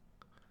doing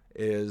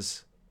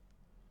is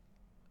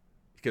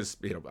because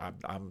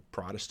I'm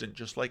Protestant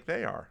just like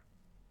they are.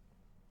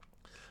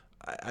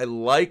 I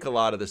like a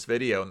lot of this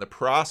video, and the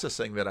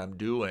processing that I'm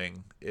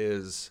doing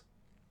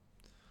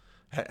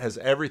has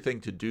everything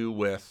to do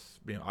with,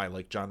 I,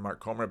 like John Mark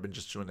Comer, have been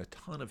just doing a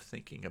ton of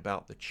thinking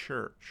about the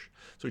church.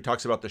 So he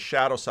talks about the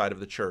shadow side of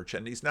the church,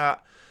 and he's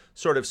not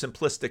sort of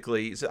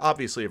simplistically, he's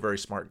obviously a very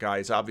smart guy.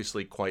 He's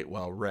obviously quite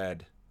well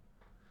read.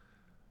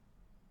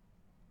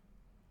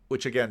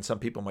 Which, again, some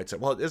people might say,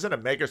 well, isn't a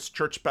mega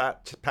church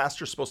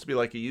pastor supposed to be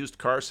like a used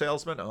car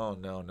salesman? Oh,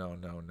 no.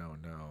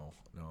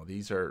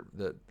 These are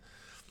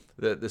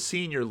the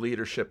senior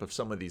leadership of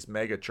some of these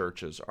mega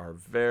churches are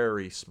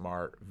very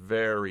smart,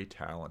 very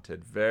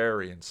talented,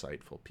 very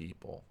insightful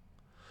people.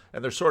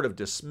 And they're sort of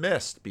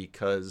dismissed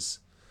because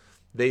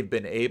they've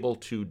been able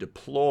to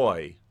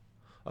deploy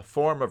a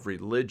form of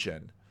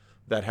religion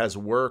that has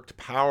worked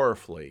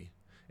powerfully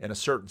in a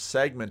certain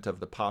segment of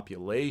the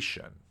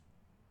population.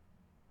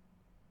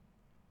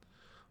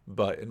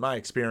 But in my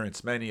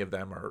experience, many of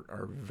them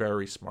are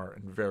very smart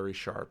and very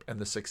sharp. And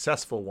the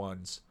successful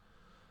ones,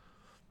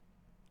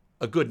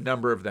 a good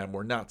number of them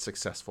were not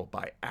successful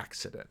by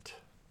accident.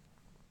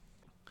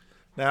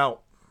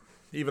 Now,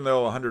 even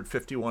though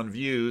 151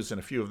 views, and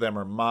a few of them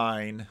are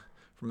mine,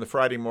 from the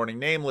Friday Morning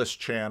Nameless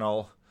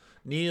channel,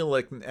 Neil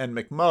and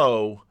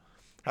McMo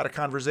had a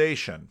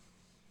conversation.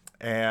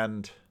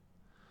 And,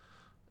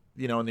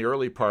 in the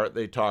early part,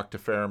 they talked a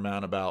fair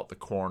amount about the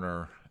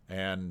corner.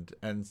 And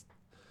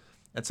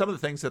some of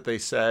the things that they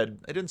said,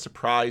 it didn't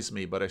surprise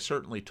me, but I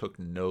certainly took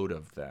note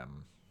of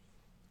them.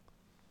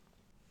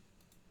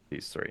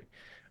 These three.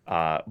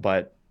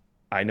 But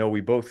I know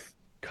we both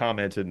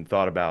commented and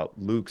thought about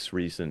Luke's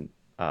recent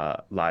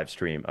live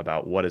stream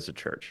about what is a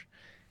church.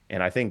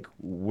 And I think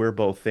we're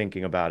both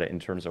thinking about it in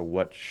terms of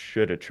what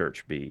should a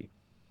church be.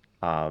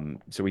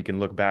 So we can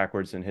look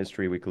backwards in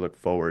history, we can look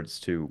forwards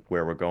to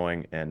where we're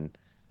going, and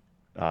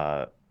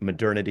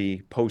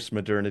modernity,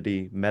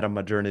 post-modernity,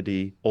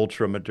 meta-modernity,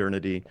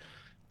 ultra-modernity,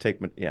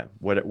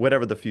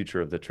 whatever the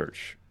future of the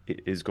church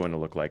is going to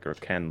look like or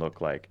can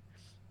look like.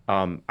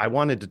 I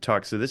wanted to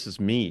talk, so this is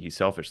me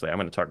selfishly, I'm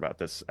going to talk about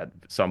this at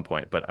some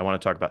point, but I want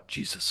to talk about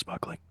Jesus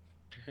smuggling.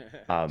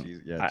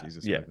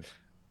 Jesus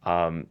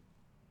smuggling.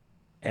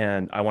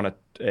 And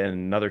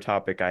another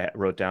topic I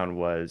wrote down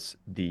was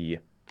the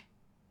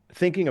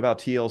thinking about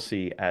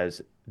TLC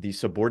as the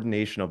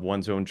subordination of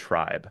one's own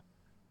tribe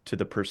to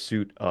the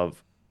pursuit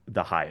of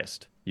the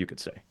highest, you could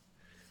say.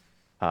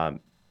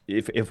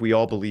 If we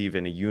all believe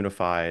in a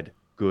unified,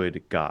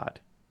 good God,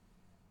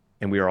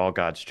 and we are all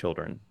God's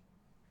children,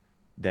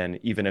 then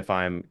even if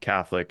I'm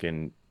Catholic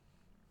and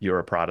you're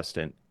a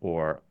Protestant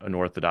or an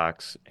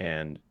Orthodox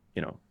and,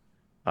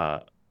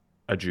 a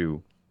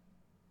Jew,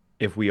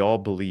 if we all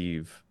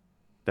believe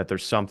that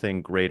there's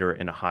something greater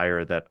and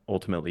higher that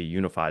ultimately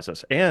unifies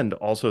us, and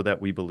also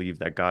that we believe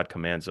that God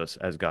commands us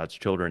as God's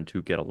children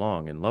to get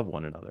along and love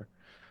one another,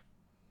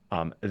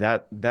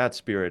 that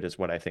spirit is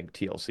what I think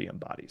TLC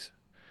embodies.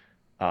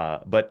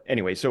 But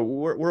anyway, so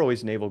we're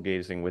always navel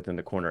gazing within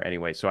the corner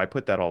anyway. So I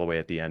put that all the way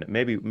at the end.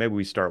 Maybe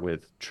we start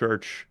with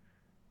church,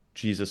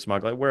 Jesus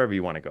smuggling, wherever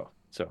you want to go.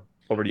 So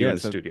over to you in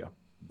the studio.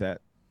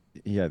 That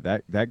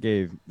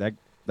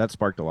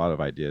sparked a lot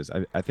of ideas.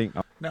 I think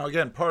now,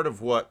 again, part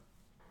of what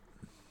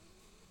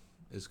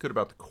is good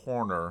about the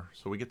corner,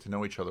 so we get to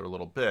know each other a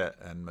little bit,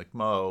 and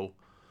McMo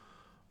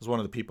was one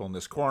of the people in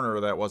this corner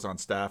that was on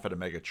staff at a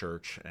mega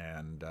church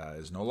and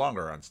is no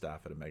longer on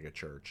staff at a mega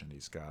church, and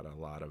he's got a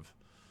lot of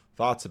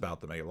thoughts about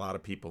them. A lot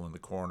of people in the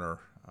corner,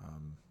 a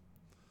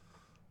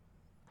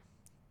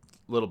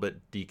little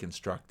bit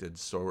deconstructed,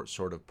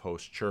 sort of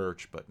post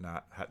church, but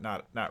not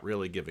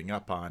really giving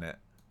up on it.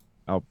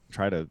 I'll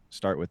try to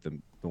start with the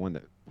one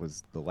that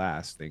was the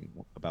last thing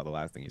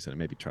you said, and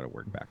maybe try to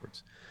work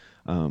backwards.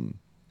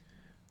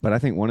 But I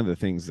think one of the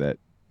things that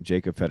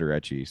Jacob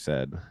Federecci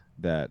said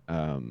that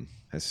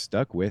has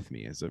stuck with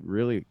me is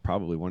really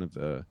probably one of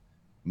the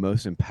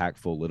most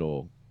impactful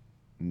little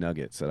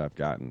nuggets that I've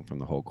gotten from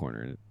the whole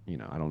corner. And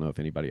I don't know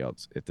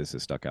if this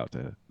has stuck out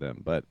to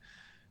them, but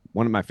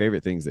one of my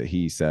favorite things that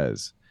he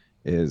says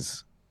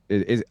is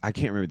I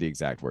can't remember the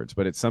exact words,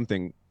 but it's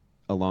something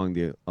along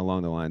the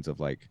lines of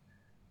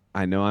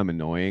I know I'm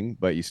annoying,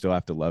 but you still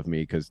have to love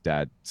me because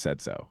Dad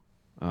said so.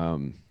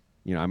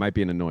 You know, I might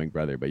be an annoying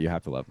brother, but you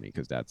have to love me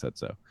because dad said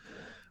so.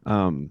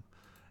 Um,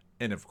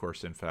 And of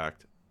course, in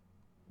fact,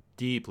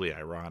 deeply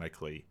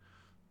ironically,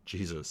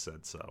 Jesus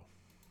said so.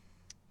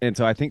 and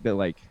so I think that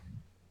like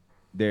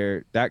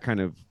that kind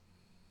of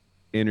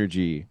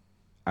energy,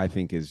 I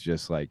think is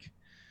just like,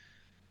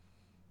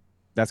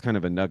 that's kind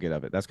of a nugget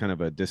of it. That's kind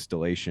of a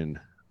distillation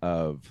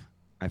of,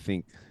 I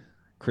think,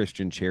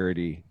 Christian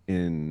charity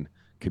in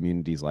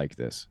communities like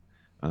this.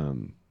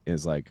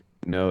 Is like,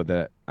 know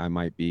that I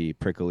might be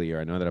prickly,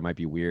 or I know that I might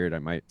be weird. I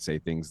might say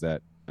things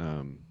that,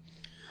 uh,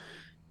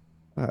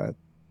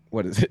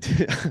 what is it?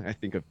 I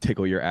think of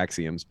tickle your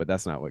axioms, but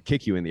that's not what,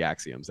 kick you in the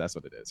axioms. That's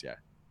what it is. Yeah.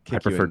 I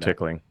prefer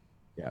tickling.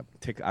 Yeah.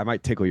 I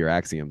might tickle your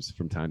axioms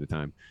from time to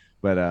time,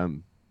 but,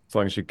 as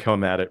long as you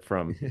come at it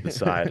from the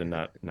side and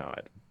not, no,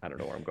 I don't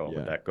know where I'm going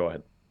with that. Go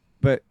ahead.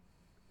 But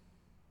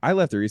I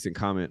left a recent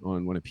comment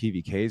on one of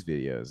PVK's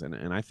videos,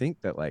 and I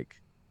think that like,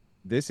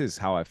 this is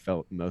how I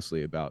felt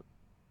mostly about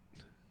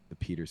the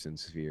Peterson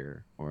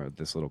sphere, or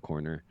this little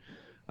corner,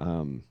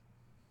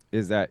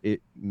 is that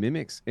it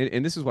mimics,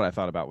 and this is what I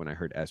thought about when I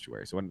heard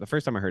estuary. So when the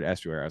first time I heard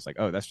estuary, I was like,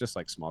 oh, that's just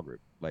like small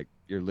group. Like,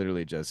 you're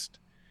literally just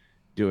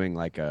doing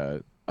like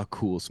a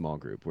cool small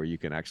group where you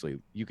can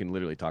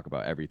literally talk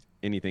about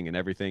anything and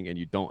everything, and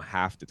you don't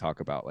have to talk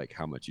about like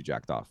how much you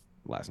jacked off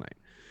last night.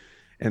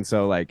 And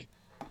so like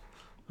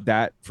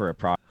that for a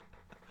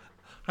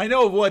I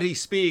know of what he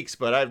speaks,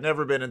 but I've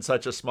never been in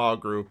such a small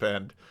group,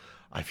 and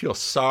I feel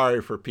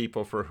sorry for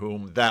people for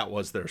whom that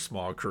was their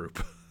small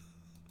group.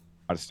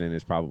 Protestant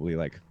is probably,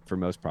 like, for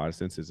most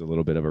Protestants, is a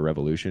little bit of a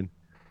revolution,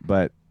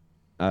 but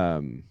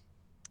I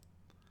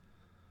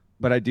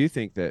do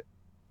think that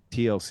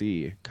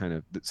TLC kind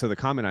of, so the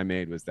comment I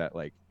made was that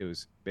like, it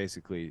was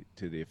basically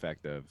to the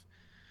effect of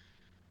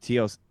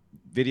TLC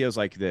videos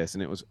like this,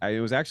 and it was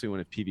actually one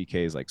of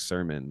PVK's like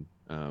sermon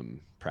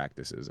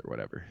practices or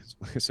whatever,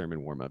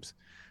 sermon warm-ups,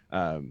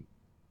 and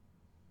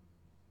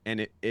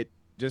it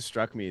just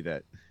struck me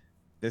that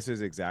this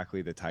is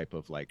exactly the type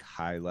of like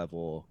high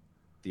level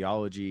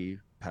theology,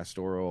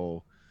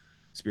 pastoral,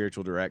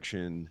 spiritual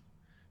direction,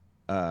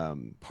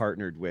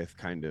 partnered with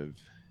kind of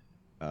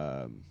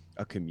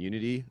a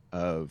community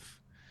of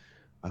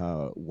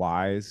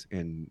wise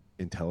and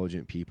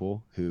intelligent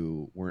people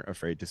who weren't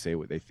afraid to say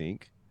what they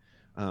think.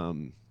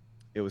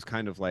 It was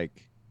kind of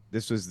like,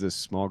 this was the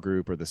small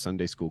group or the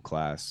Sunday school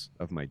class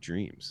of my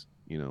dreams.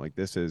 You know, like,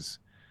 this is,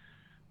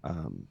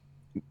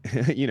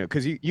 you know,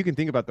 because you can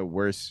think about the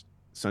worst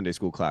Sunday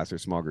school class or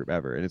small group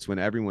ever, and it's when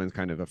everyone's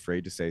kind of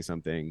afraid to say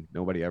something.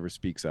 Nobody ever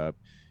speaks up.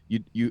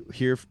 You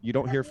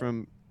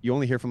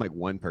only hear from like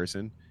one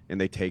person, and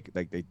they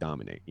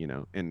dominate, you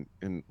know, and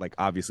like,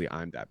 obviously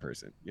I'm that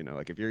person, you know,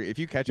 like, if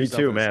you catch yourself,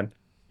 me too, man.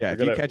 Yeah, if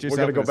you catch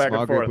yourself in a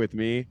small group with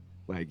me,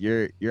 like,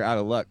 you're out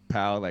of luck,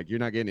 pal. Like, you're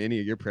not getting any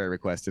of your prayer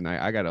requests tonight.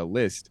 I got a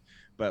list,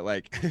 but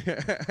like,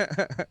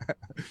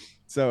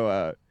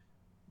 so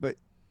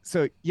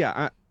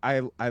yeah,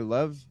 I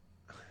love.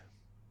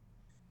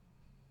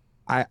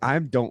 I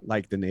don't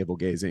like the navel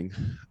gazing.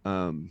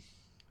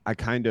 I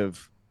kind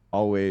of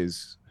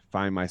always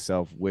find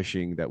myself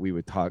wishing that we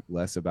would just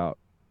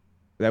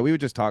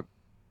talk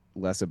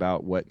less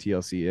about what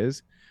TLC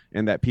is,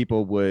 and that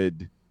people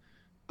would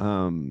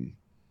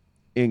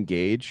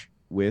engage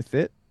with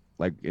it.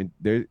 Like, you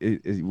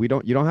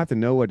don't have to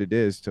know what it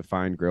is to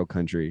find Grail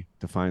Country,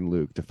 to find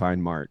Luke, to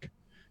find Mark,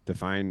 to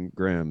find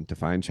Grimm, to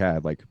find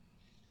Chad. Like,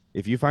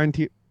 if you find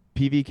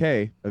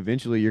PVK,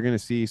 eventually you're going to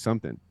see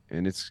something,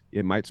 and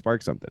it might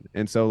spark something.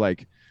 And so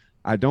like,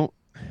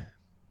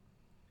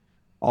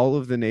 all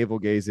of the navel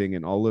gazing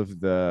and all of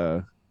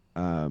the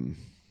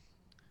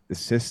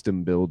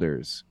system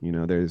builders, you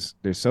know, there's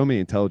so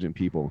many intelligent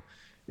people,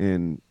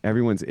 and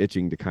everyone's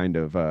itching to kind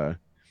of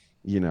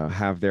you know,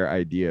 have their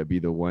idea be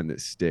the one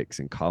that sticks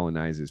and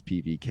colonizes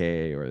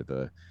PVK, or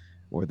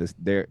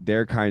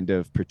their kind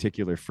of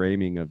particular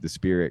framing of the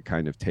spirit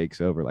kind of takes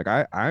over. Like,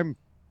 I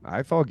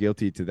fall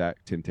guilty to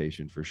that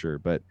temptation for sure,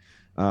 but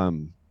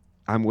I'm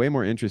way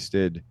more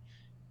interested,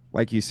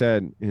 like you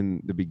said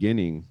in the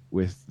beginning,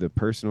 with the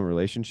personal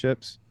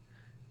relationships,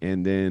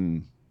 and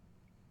then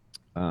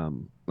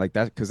like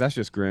that, because that's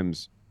just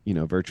Grimm's, you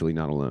know, virtually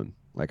not alone.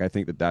 Like, I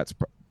think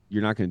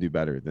you're not going to do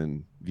better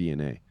than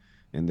VNA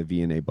and the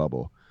VNA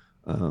bubble,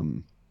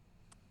 and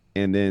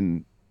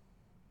then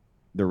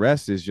the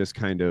rest is just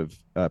kind of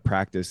a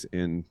practice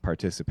in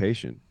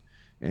participation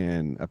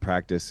and a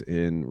practice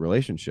in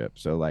relationship.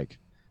 So like,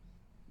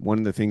 one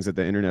of the things that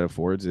the internet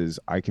affords is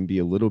I can be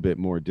a little bit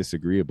more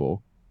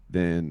disagreeable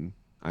than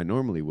I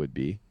normally would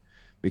be,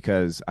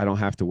 because I don't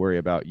have to worry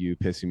about you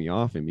pissing me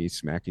off and me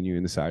smacking you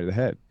in the side of the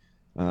head.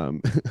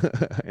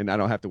 And I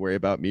don't have to worry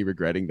about me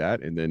regretting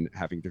that and then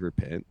having to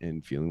repent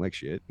and feeling like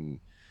shit. And,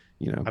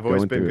 you know, I've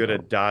always been good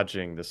at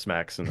dodging the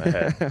smacks in the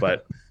head,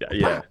 but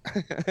yeah.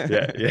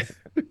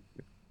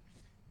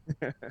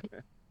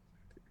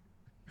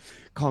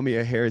 Call me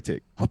a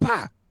heretic.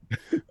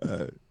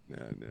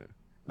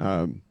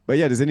 No. But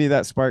yeah, does any of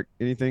that spark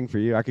anything for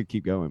you? I could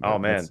keep going. Oh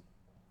man.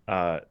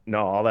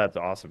 No, all that's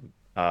awesome.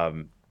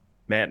 Man,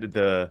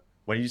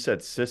 when you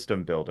said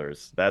system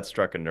builders, that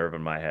struck a nerve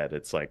in my head.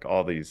 It's like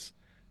all these,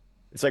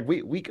 it's like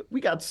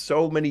we got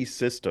so many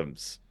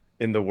systems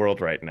in the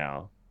world right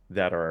now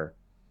that are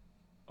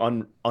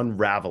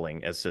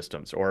unraveling as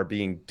systems or are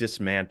being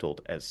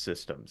dismantled as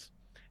systems.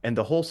 And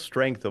the whole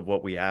strength of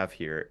what we have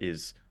here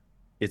is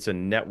it's a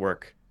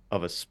network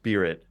of a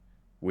spirit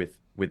with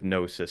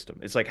no system.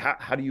 It's like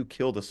how do you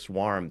kill the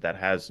swarm that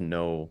has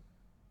no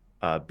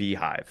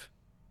beehive?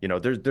 You know,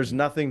 there's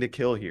nothing to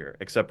kill here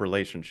except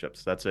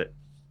relationships. That's it.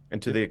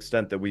 And to the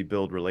extent that we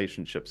build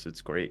relationships, it's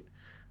great.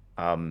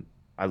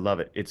 I love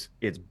it.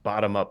 It's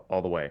bottom up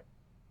all the way.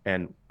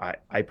 And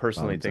I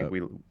personally think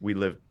we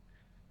live.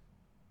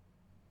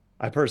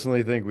 I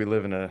personally think we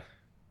live in a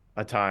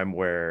time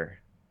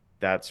where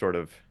that sort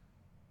of,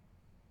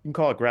 you can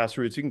call it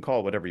grassroots, you can call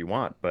it whatever you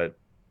want, but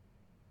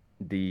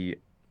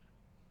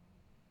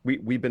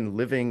we've been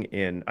living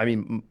in, I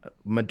mean,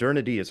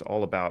 modernity is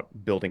all about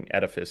building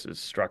edifices,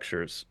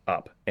 structures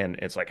up. And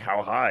it's like,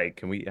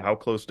 how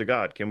close to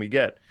God can we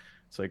get?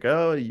 It's like,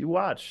 oh, you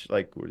watch,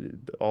 like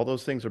all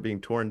those things are being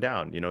torn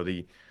down. You know,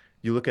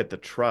 you look at the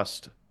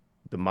trust,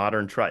 the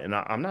modern trust, and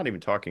I'm not even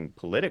talking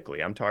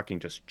politically, I'm talking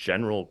just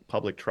general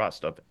public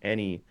trust of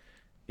any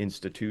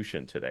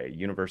institution today,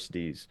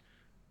 universities,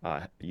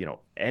 you know,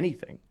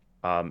 anything.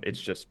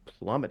 It's just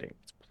plummeting.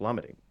 It's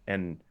plummeting.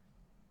 And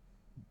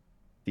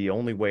the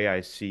only way I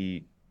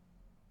see,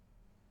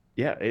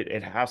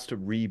 it has to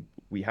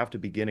we have to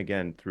begin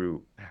again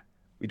through,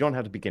 we don't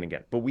have to begin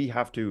again, but we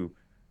have to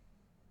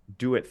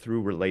do it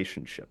through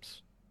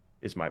relationships,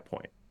 is my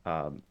point.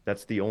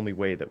 That's the only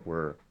way that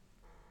we're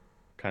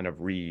kind of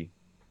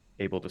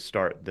able to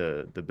start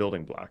the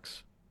building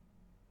blocks.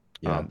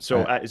 Yeah.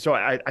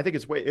 I think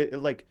it's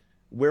like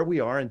where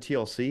we are in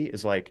TLC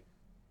is like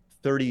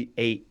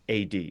 38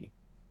 AD.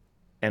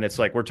 And it's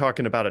like, we're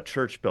talking about a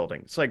church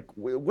building. It's like,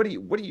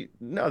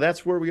 no,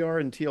 that's where we are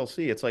in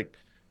TLC. It's like,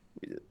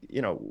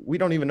 you know, we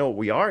don't even know what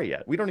we are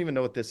yet. We don't even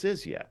know what this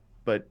is yet,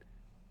 but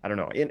I don't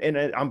know. And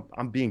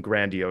I'm being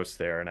grandiose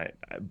there.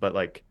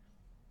 But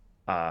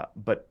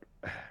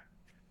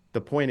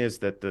the point is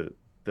that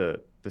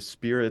the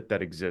spirit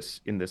that exists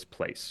in this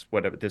place,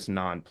 whatever this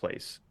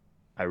non-place,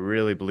 I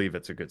really believe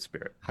it's a good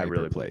spirit. I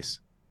really place.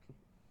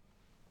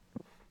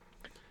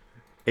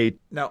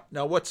 Now,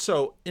 what's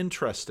so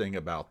interesting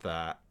about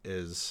that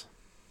is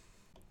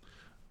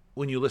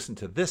when you listen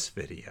to this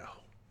video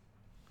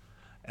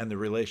and the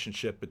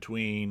relationship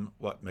between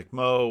what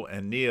McMo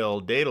and Neil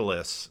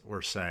Daedalus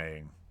were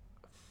saying,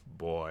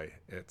 boy,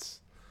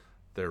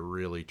 they're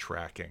really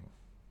tracking.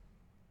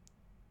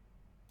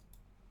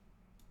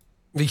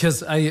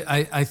 Because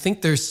I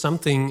think there's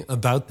something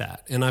about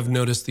that. And I've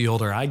noticed the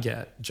older I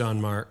get,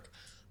 John Mark,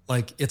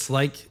 it's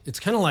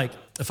kind of like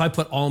if I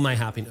put all my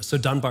happiness, so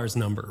Dunbar's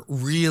number,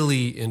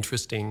 really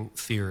interesting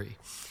theory.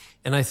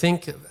 And I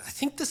think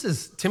this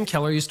is, Tim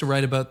Keller used to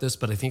write about this,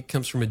 but I think it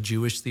comes from a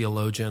Jewish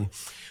theologian.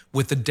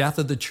 With the death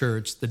of the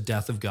church, the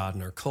death of God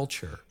in our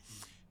culture.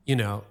 You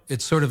know,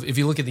 it's sort of, if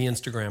you look at the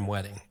Instagram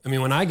wedding, I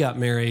mean, when I got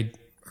married,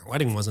 our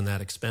wedding wasn't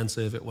that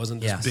expensive. It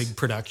wasn't this big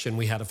production.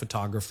 We had a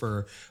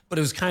photographer, but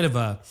it was kind of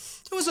a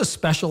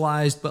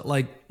specialized, but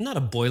like not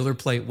a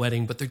boilerplate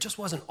wedding, but there just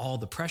wasn't all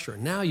the pressure.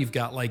 Now you've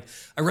got I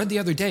read the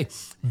other day,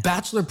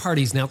 bachelor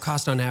parties now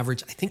cost on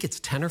average, I think it's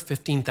 $10,000 or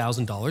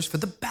 $15,000 for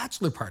the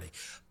bachelor party,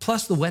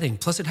 plus the wedding,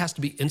 plus it has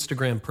to be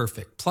Instagram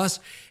perfect, plus,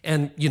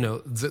 and you know,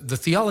 the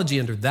theology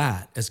under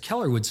that, as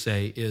Keller would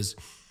say, is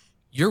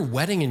your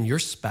wedding and your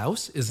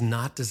spouse is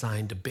not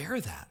designed to bear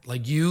that.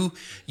 Like you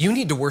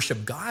need to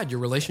worship God. Your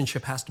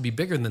relationship has to be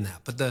bigger than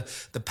that. But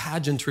the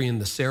pageantry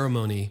and the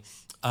ceremony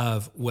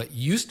of what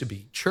used to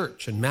be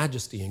church and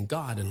majesty and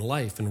God and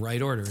life and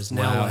right order is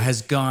now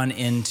has gone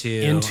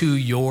into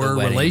your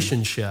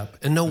relationship.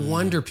 And no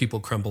wonder people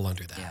crumble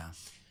under that. Yeah.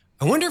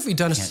 I wonder if we've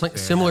done a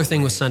similar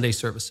thing with Sunday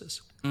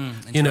services.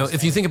 You know,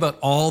 if you think about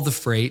all the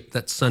freight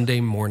that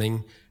Sunday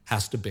morning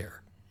has to bear.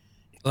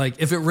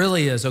 Like if it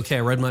really is, okay, I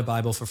read my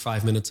Bible for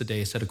 5 minutes a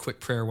day, said a quick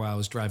prayer while I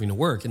was driving to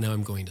work, and now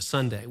I'm going to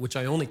Sunday, which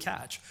I only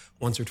catch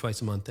once or twice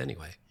a month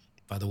anyway,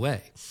 by the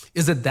way.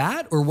 Is it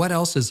that, or what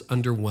else is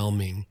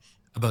underwhelming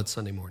about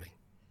Sunday morning?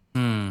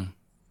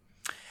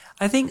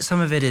 I think some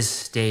of it is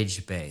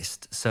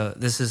stage-based. So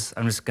this is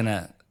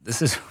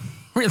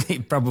really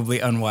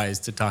probably unwise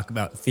to talk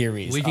about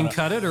theories. We can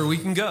cut it or we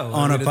can go.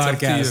 On a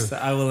podcast.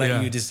 I will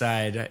let you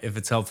decide if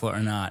it's helpful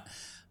or not.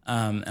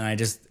 And I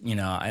just, you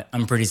know,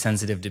 I'm pretty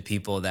sensitive to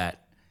people that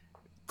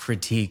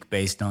critique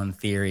based on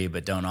theory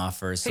but don't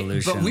offer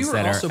solutions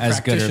that are as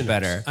good or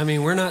better. I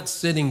mean, we're not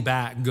sitting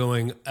back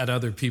going at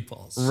other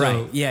people's. So,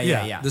 right.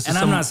 Yeah. And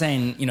I'm not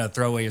saying, you know,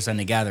 throw away your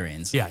Sunday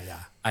gatherings. Yeah.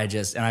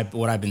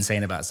 What I've been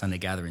saying about Sunday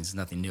gatherings is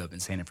nothing new. I've been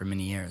saying it for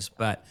many years.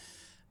 But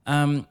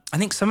I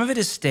think some of it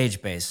is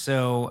stage-based.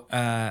 So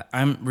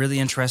I'm really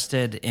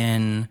interested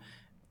in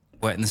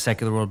what in the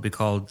secular world would be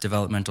called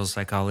developmental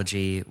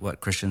psychology, what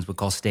Christians would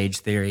call stage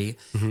theory.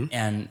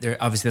 And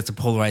obviously that's a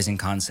polarizing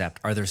concept.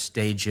 Are there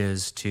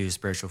stages to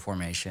spiritual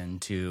formation,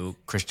 to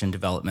Christian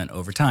development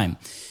over time?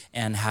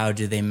 And how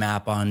do they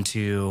map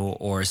onto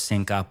or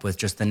sync up with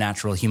just the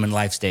natural human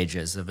life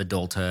stages of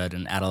adulthood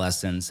and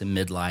adolescence and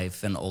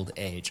midlife and old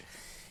age?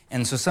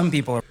 And so some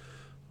people are...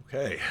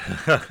 Okay.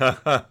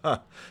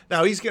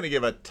 Now, he's going to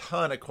give a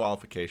ton of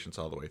qualifications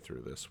all the way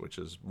through this, which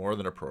is more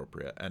than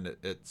appropriate. And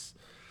it's...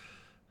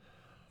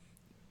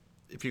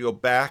 If you go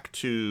back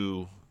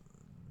to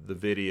the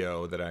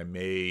video that I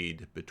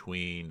made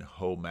between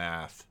Ho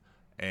Math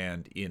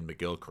and Ian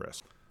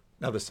McGilchrist.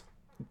 Now, this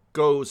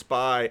goes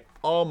by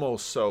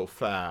almost so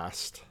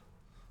fast.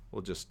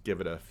 We'll just give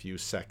it a few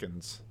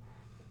seconds.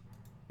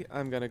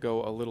 I'm going to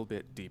go a little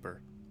bit deeper.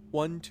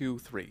 1, 2,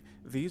 3.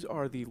 These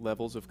are the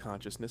levels of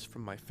consciousness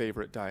from my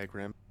favorite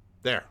diagram.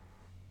 There.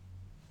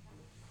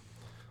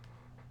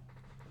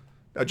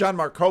 Now, John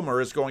Mark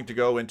Comer is going to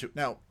go into...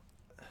 Now,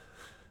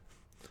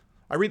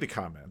 I read the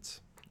comments,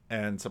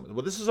 and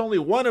well, this is only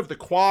one of the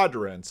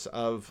quadrants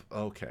of...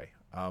 Okay,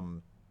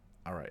 all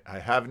right. I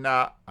have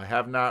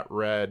not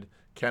read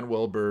Ken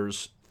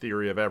Wilber's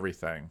Theory of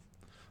Everything,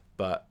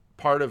 but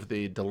part of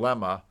the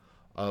dilemma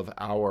of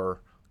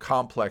our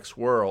complex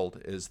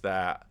world is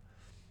that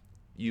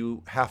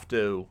you have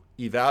to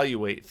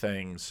evaluate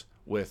things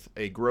with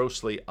a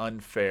grossly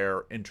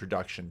unfair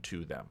introduction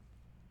to them.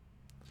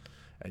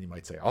 And you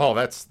might say, "Oh,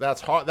 that's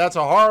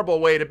a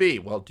horrible way to be."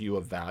 Well, do you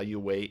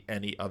evaluate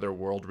any other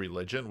world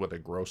religion with a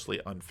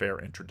grossly unfair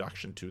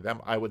introduction to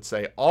them? I would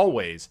say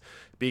always,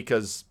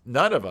 because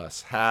none of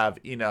us have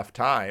enough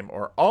time,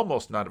 or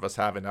almost none of us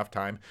have enough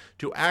time,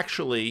 to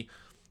actually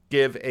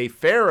give a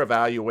fair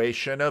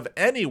evaluation of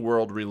any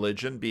world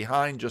religion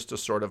behind just a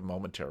sort of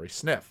momentary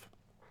sniff.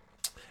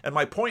 And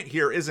my point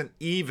here isn't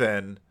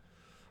even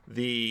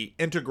the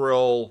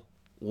integral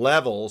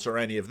levels or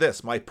any of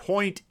this. My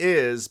point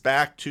is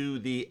back to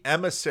the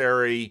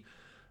emissary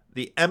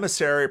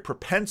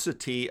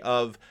propensity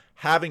of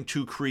having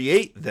to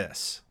create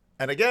this.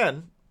 And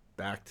again,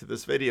 back to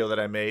this video that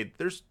I made,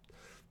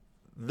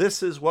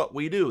 this is what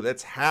we do.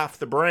 That's half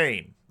the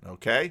brain,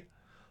 okay?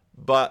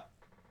 But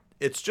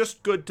it's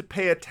just good to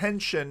pay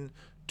attention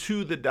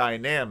to the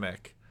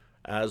dynamic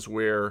as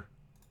we're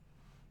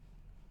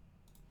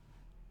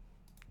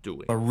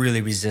doing. Are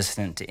really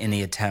resistant to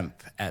any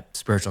attempt at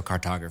spiritual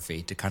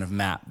cartography to kind of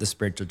map the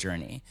spiritual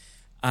journey.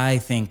 I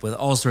think with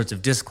all sorts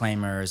of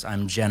disclaimers,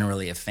 I'm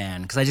generally a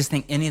fan, because I just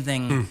think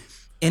anything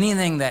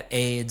that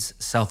aids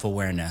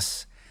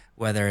self-awareness,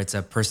 whether it's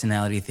a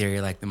personality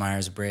theory like the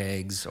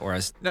Myers-Briggs or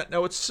a...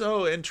 No, it's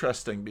so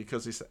interesting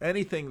because he said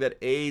anything that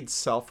aids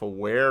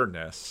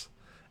self-awareness,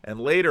 and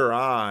later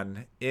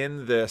on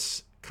in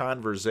this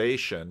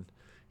conversation,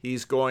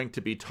 he's going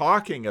to be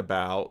talking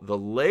about the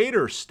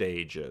later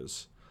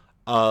stages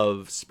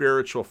of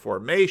spiritual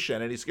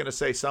formation, and he's going to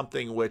say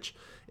something which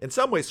in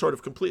some ways sort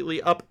of completely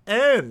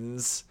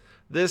upends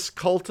this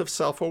cult of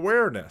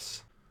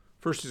self-awareness.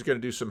 First, he's going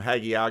to do some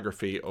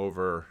hagiography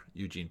over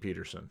Eugene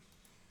Peterson.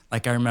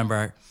 Like, I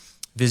remember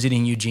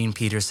visiting Eugene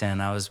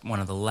Peterson. I was one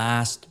of the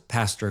last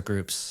pastor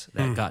groups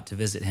that got to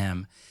visit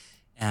him.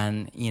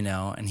 And,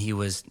 and he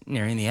was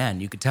nearing the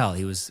end. You could tell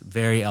he was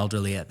very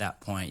elderly at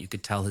that point. You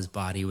could tell his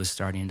body was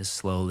starting to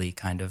slowly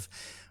kind of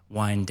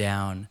wind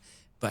down.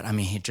 But I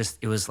mean,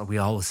 it was like we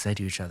always said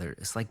to each other,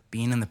 it's like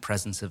being in the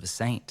presence of a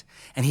saint.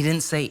 And he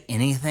didn't say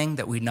anything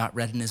that we'd not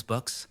read in his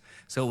books.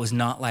 So it was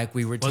not like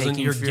we were Wasn't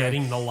taking... Wasn't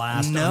getting the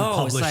last No,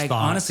 unpublished it's like,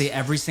 thoughts. honestly,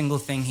 every single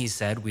thing he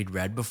said we'd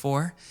read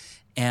before.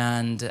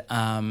 And,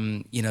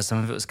 some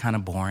of it was kind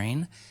of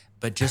boring.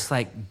 But just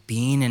like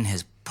being in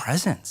his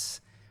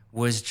presence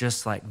was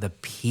just like the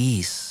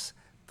peace,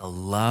 the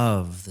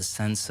love, the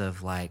sense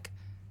of like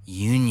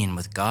union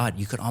with God.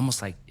 You could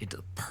almost like, it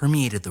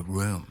permeated the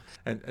room.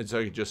 And so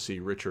you could just see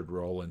Richard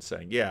Rowland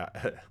saying, yeah,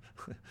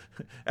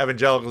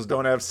 evangelicals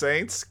don't have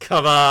saints?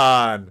 Come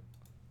on.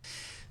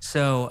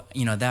 So,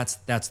 that's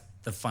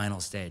the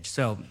final stage.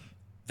 So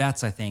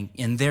that's, I think,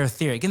 in their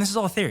theory. Again, this is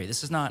all theory.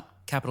 This is not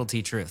capital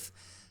T truth.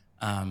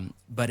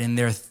 But in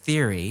their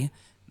theory,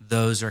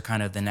 those are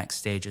kind of the next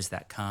stages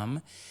that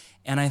come.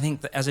 And I think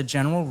that as a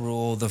general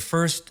rule, the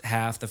first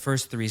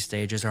 3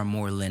 stages are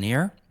more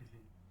linear.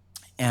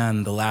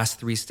 And the last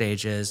 3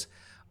 stages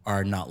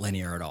are not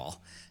linear at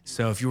all.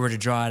 So if you were to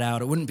draw it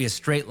out, it wouldn't be a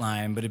straight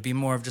line, but it'd be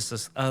more of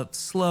just a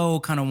slow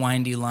kind of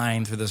windy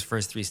line through those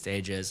first 3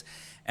 stages.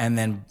 And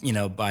then,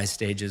 by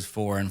stages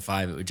 4 and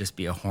 5, it would just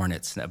be a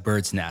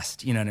bird's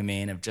nest, you know what I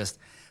mean? Of just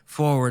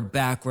forward,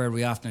 backward.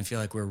 We often feel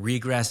like we're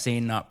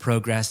regressing, not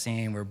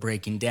progressing. We're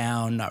breaking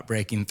down, not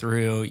breaking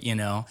through,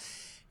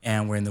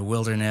 and we're in the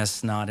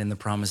wilderness, not in the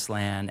promised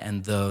land.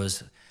 And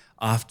those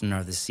often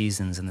are the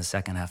seasons in the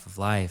second half of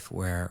life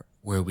where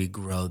we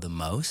grow the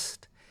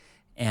most.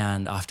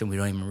 And often we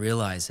don't even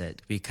realize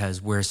it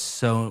because we're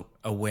so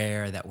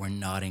aware that we're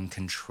not in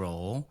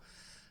control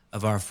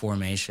of our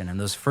formation. And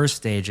those first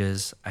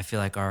stages, I feel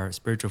like our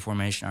spiritual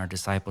formation, our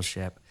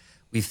discipleship,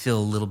 we feel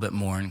a little bit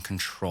more in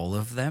control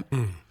of them.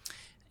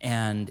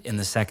 And in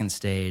the second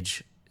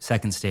stages,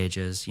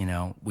 you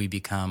know,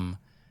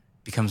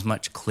 becomes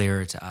much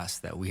clearer to us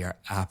that we are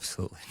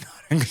absolutely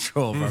not in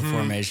control of our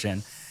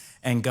formation.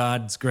 And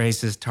God's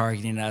grace is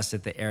targeting us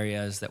at the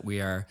areas that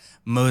we are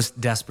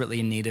most desperately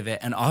in need of it,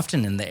 and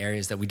often in the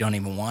areas that we don't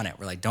even want it.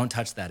 We're like, don't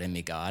touch that in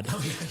me, God.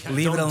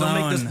 Leave it alone.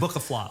 Don't make this book a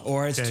flop.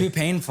 Or it's too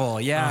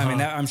painful. Yeah, I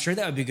mean, I'm sure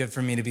that would be good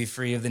for me to be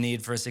free of the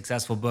need for a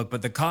successful book,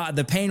 but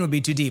the pain would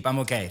be too deep. I'm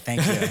okay,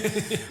 thank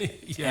you.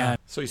 Yeah.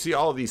 So you see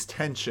all of these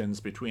tensions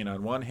between,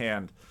 on one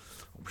hand,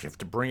 we have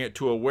to bring it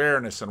to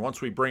awareness, and once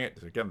we bring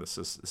it, again, this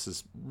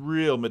is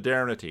real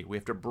modernity. We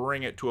have to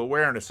bring it to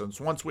awareness, and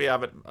once we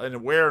have it in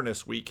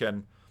awareness, we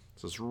can.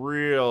 This is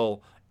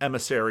real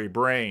emissary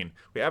brain.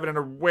 We have it in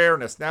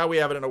awareness. Now we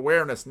have it in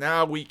awareness.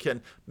 Now we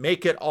can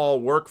make it all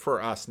work for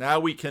us.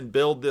 Now we can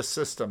build this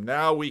system.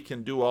 Now we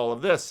can do all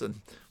of this. And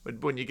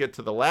when you get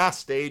to the last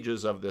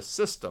stages of this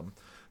system,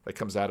 that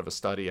comes out of a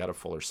study out of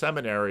Fuller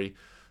Seminary,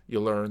 you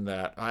learn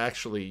that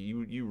actually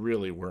you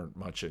really weren't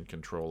much in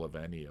control of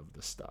any of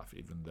the stuff,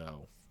 even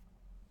though.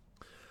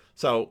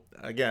 So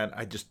again,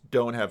 I just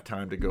don't have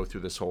time to go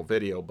through this whole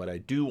video, but I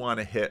do want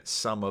to hit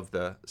some of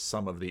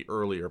the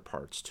earlier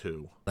parts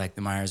too. Like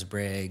the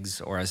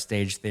Myers-Briggs or a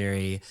stage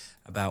theory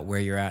about where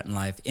you're at in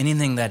life.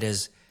 Anything that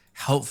is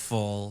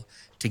helpful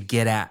to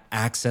get at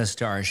access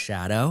to our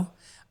shadow,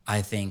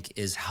 I think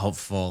is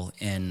helpful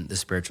in the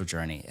spiritual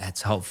journey.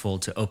 It's helpful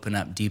to open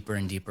up deeper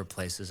and deeper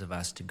places of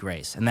us to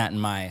grace. And that in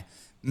my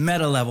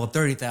meta level,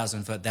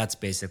 30,000 foot, that's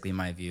basically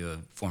my view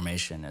of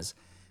formation is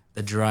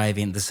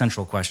the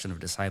central question of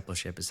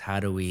discipleship is how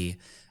do we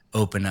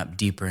open up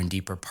deeper and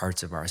deeper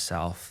parts of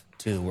ourself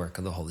to the work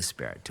of the Holy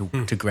Spirit,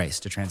 to grace,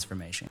 to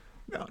transformation.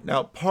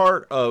 Now,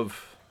 part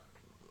of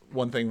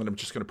one thing that I'm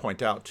just going to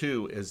point out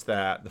too is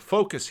that the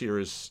focus here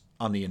is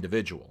on the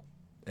individual,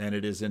 and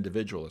it is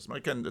individualism.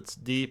 Again, it's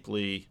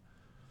deeply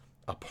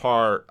a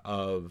part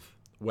of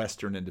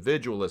Western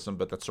individualism,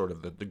 but that's sort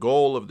of the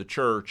goal of the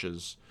church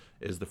is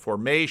the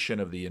formation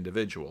of the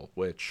individual,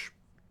 which,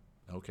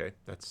 okay,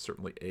 that's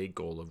certainly a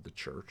goal of the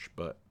church,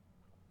 but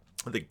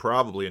I think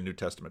probably a New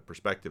Testament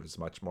perspective is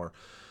much more.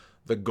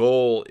 The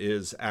goal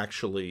is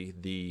actually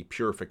the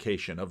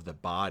purification of the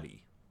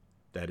body,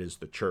 that is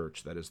the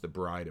church, that is the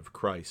bride of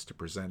Christ, to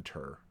present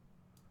her.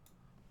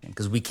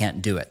 Because we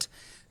can't do it.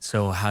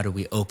 So how do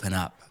we open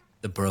up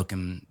the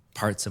broken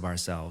parts of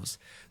ourselves,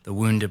 the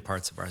wounded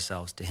parts of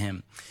ourselves to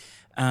him?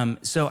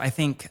 So I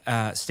think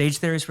stage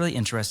theory is really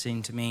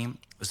interesting to me.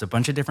 There's a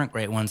bunch of different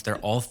great ones. They're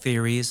all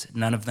theories.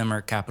 None of them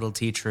are capital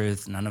T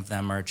truth. None of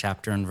them are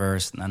chapter and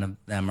verse. None of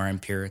them are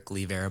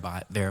empirically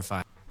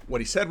verified.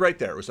 What he said right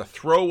there was a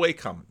throwaway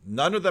comment.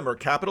 None of them are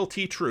capital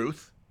T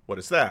truth. What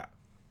is that?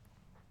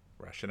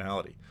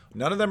 Rationality.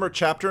 None of them are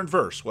chapter and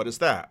verse. What is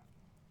that?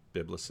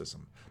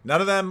 Biblicism.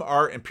 None of them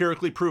are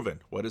empirically proven.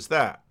 What is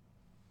that?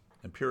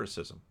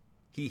 Empiricism.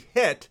 He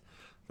hit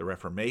the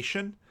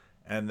Reformation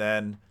and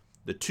then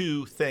the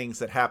two things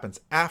that happens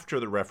after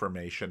the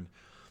Reformation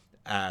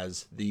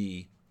as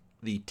the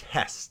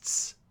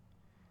tests.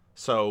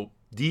 So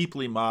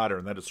deeply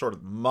modern, that is sort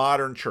of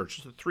modern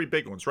church. The three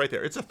big ones right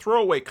there. It's a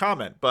throwaway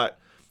comment, but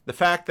the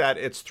fact that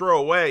it's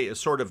throwaway is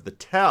sort of the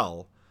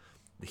tell.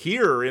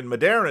 Here in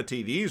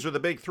modernity, these are the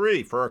big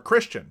three for a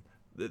Christian.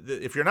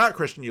 If you're not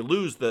Christian, you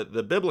lose the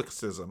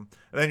biblicism, and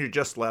then you're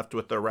just left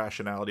with the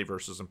rationality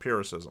versus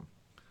empiricism.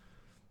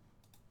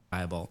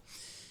 Bible.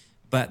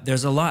 But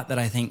there's a lot that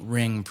I think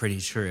ring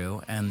pretty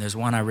true, and there's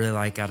one I really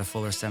like out of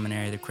Fuller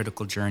Seminary, The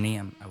Critical Journey.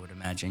 I would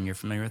imagine you're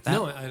familiar with that.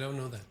 No, I don't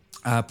know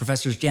that.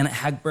 Professors Janet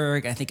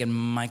Hagberg, I think, and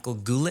Michael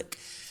Gulick.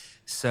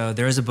 So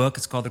there is a book.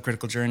 It's called The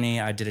Critical Journey.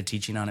 I did a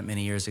teaching on it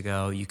many years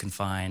ago. You can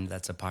find,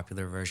 that's a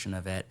popular version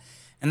of it.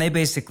 And they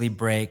basically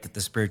break the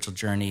spiritual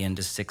journey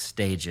into 6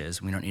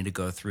 stages. We don't need to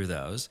go through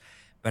those.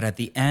 But at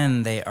the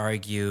end, they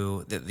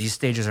argue that these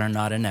stages are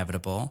not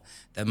inevitable,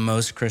 that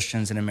most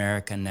Christians in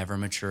America never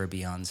mature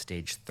beyond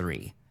stage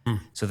 3.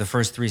 So the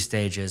first 3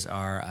 stages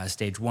are,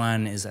 stage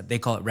 1 is, they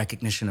call it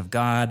recognition of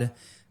God.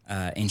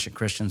 Ancient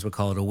Christians would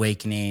call it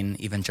awakening.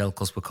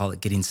 Evangelicals would call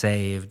it getting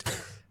saved.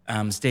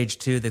 Stage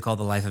 2, they call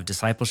the life of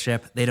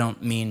discipleship. They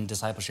don't mean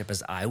discipleship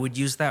as I would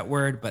use that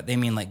word, but they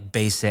mean like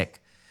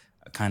basic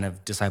kind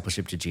of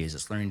discipleship to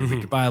Jesus, learning to read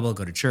your Bible,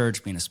 go to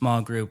church, be in a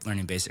small group,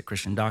 learning basic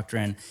Christian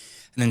doctrine.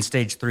 And then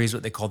stage 3 is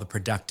what they call the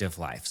productive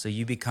life. So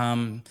you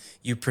do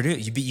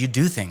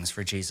things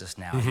for Jesus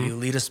now. You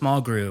lead a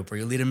small group, or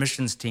you lead a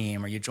missions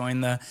team, or you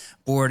join the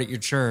board at your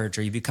church,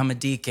 or you become a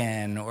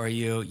deacon, or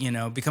you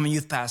become a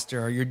youth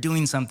pastor, or you're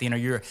doing something, or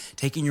you're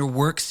taking your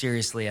work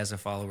seriously as a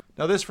follower.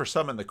 Now this, for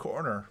some in the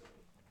corner,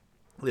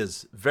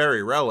 is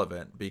very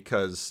relevant,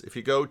 because if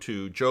you go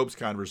to Job's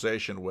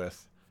conversation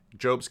with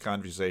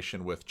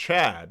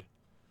Chad,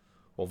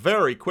 well,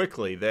 very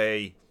quickly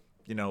they,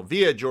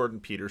 via Jordan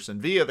Peterson,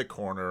 via the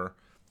corner,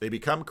 they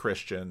become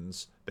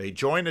Christians. They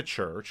join a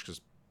church, because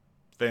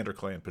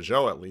Vanderklay and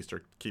Peugeot at least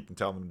are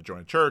telling them to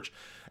join a church.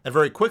 And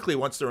very quickly,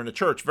 once they're in a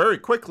church, very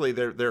quickly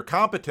their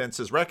competence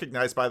is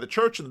recognized by the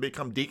church, and they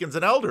become deacons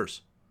and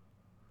elders.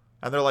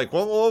 And they're like,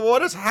 well,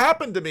 what has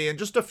happened to me? In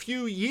just a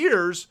few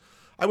years,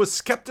 I was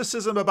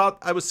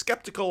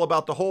skeptical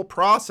about the whole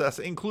process,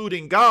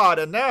 including God,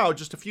 and now,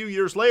 just a few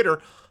years later,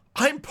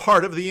 I'm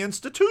part of the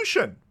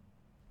institution.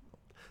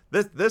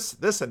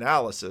 This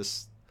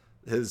analysis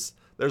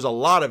there's a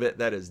lot of it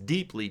that is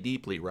deeply,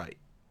 deeply right.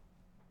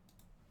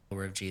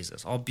 Of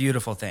Jesus, all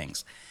beautiful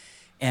things.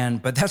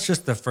 But that's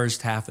just the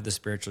first half of the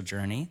spiritual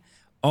journey.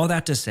 All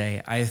that to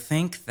say, I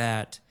think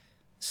that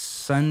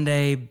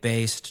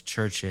Sunday-based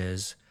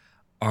churches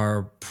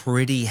are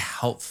pretty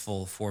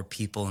helpful for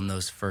people in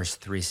those first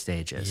 3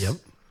 stages. Yep.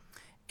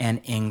 And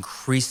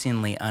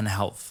increasingly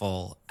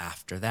unhelpful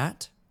after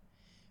that,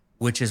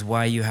 which is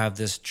why you have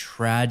this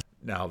tragic.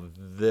 Now,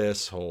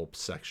 this whole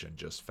section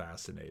just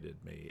fascinated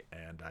me,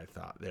 and I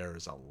thought there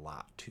is a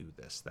lot to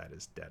this that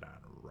is dead on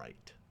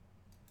right.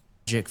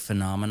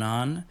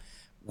 Phenomenon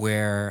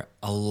where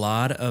a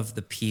lot of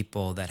the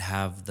people that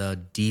have the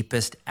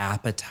deepest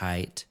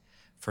appetite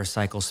for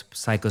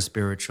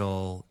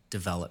psychospiritual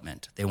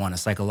development, they want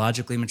to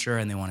psychologically mature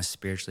and they want to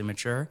spiritually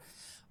mature.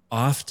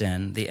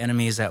 Often the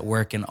enemy is at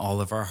work in all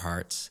of our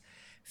hearts,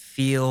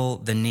 feel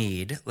the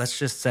need, let's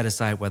just set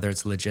aside whether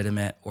it's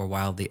legitimate or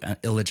wildly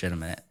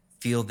illegitimate,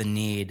 feel the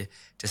need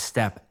to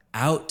step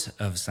out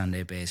of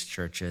Sunday-based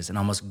churches and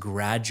almost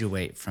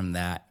graduate from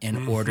that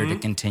in order to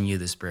continue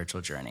the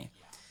spiritual journey.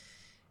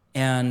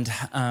 And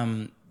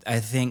I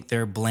think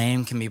their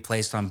blame can be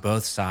placed on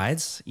both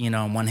sides. You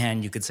know, on one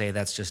hand, you could say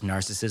that's just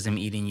narcissism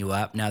eating you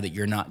up now that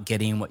you're not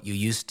getting what you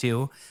used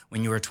to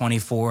when you were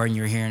 24 and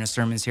you're hearing a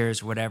sermon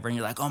series or whatever, and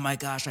you're like, oh my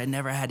gosh, I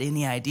never had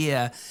any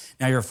idea.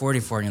 Now you're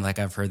 44 and you're like,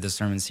 I've heard this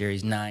sermon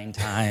series 9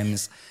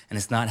 times and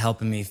it's not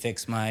helping me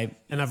fix my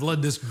And I've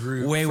led this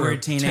group wayward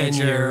for 10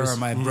 teenager years. or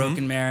my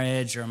broken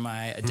marriage or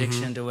my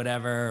addiction to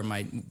whatever or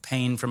my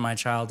pain from my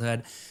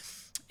childhood.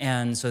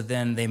 And so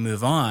then they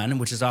move on,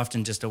 which is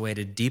often just a way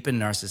to deepen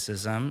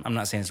narcissism. I'm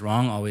not saying it's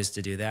wrong always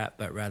to do that,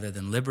 but rather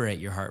than liberate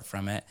your heart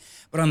from it.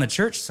 But on the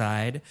church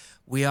side,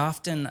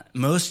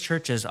 most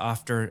churches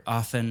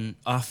often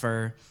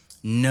offer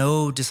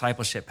no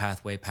discipleship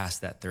pathway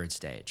past that 3rd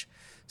stage.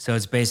 So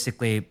it's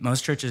basically,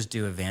 most churches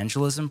do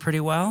evangelism pretty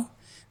well.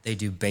 They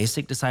do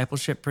basic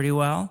discipleship pretty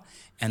well.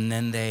 And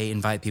then they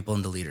invite people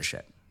into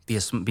leadership.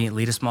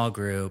 Lead a small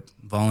group,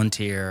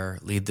 volunteer,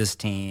 lead this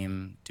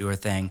team, do our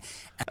thing.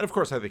 And of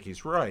course, I think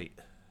he's right.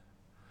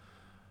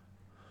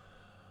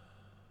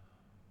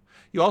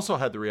 You also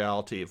had the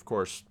reality, of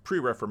course,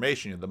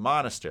 pre-Reformation, the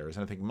monasteries.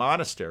 And I think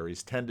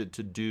monasteries tended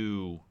to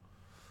do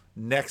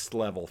next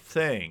level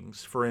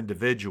things for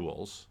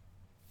individuals.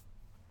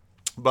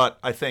 But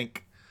I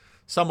think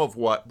some of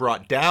what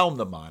brought down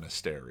the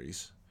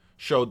monasteries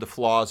showed the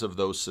flaws of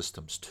those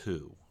systems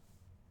too.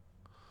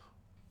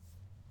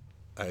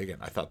 Again,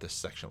 I thought this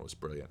section was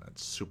brilliant.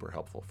 It's super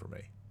helpful for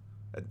me.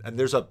 And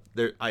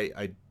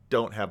I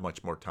don't have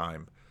much more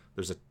time.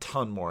 There's a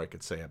ton more I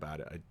could say about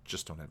it. I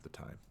just don't have the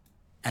time.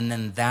 And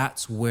then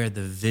that's where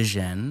the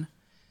vision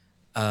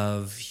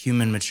of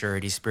human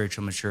maturity,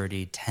 spiritual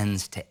maturity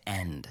tends to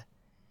end.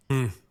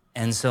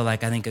 And so I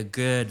think a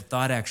good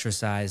thought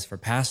exercise for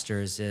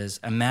pastors is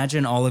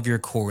imagine all of your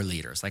core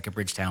leaders. Like at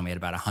Bridgetown, we had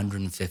about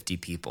 150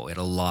 people. We had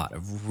a lot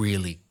of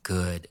really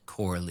good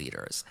core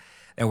leaders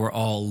that were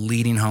all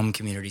leading home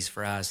communities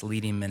for us,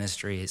 leading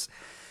ministries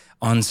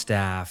on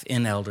staff,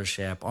 in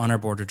eldership, on our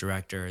board of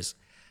directors.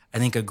 I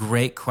think a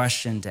great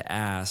question to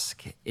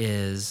ask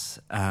is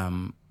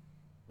and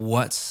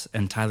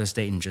Tyler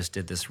Staton just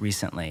did this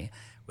recently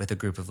with a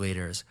group of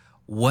leaders,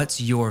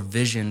 what's your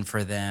vision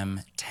for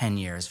them 10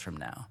 years from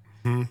now?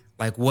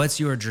 Like, what's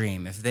your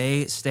dream? If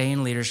they stay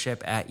in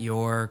leadership at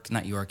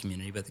not your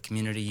community, but the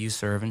community you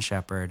serve and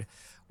shepherd,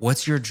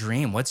 what's your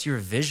dream? What's your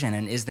vision?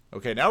 And is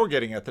Okay, now we're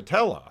getting at the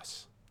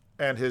telos.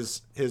 And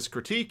his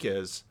critique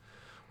is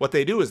what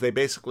they do is they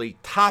basically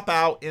top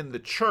out in the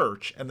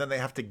church and then they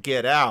have to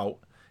get out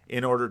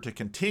in order to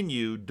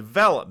continue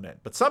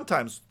development. But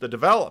sometimes the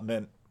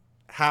development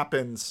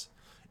happens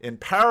in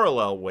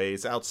parallel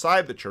ways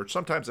outside the church.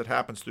 Sometimes it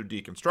happens through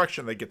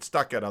deconstruction. They get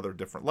stuck at other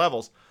different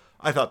levels.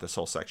 I thought this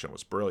whole section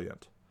was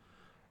brilliant.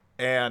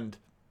 And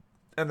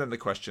then the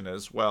question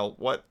is, well,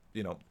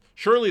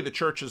 surely the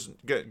church is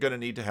going to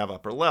need to have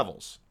upper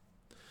levels.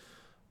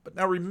 But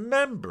now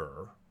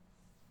remember,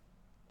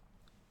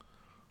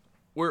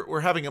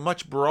 we're having a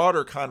much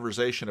broader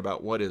conversation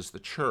about what is the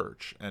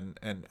church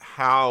and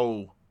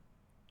how,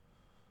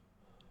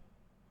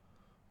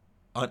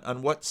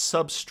 on what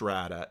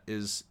substrata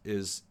is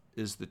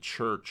the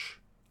church,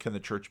 can the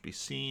church be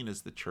seen?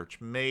 Is the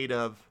church made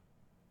of?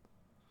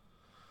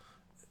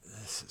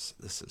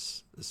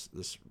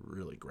 This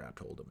really grabbed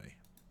hold of me.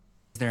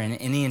 Is there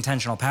any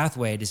intentional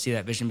pathway to see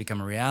that vision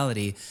become a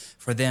reality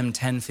for them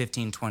 10,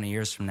 15, 20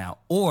 years from now?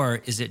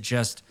 Or is it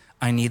just,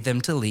 I need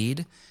them to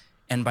lead,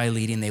 and by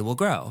leading they will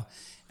grow?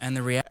 And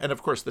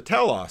of course the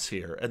telos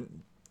here,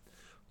 and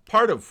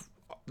part of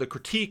the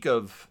critique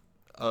of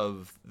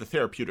the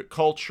therapeutic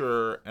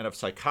culture and of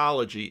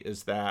psychology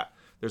is that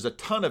there's a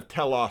ton of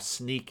telos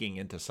sneaking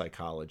into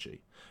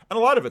psychology. And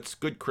a lot of it's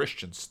good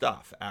Christian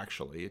stuff,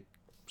 actually.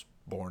 It's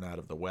born out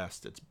of the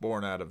West. It's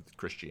born out of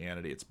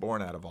Christianity. It's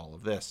born out of all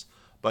of this.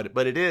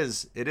 but it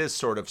is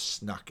sort of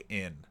snuck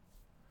in,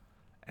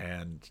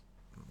 and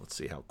let's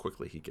see how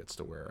quickly he gets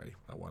to where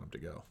I want him to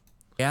go.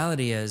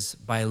 Reality is,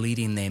 by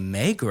leading, they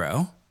may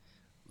grow.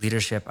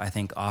 Leadership, I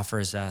think,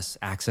 offers us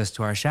access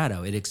to our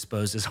shadow. It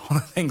exposes all the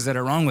things that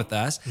are wrong with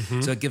us,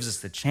 so it gives us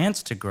the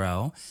chance to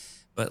grow.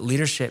 But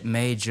leadership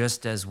may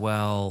just as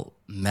well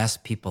mess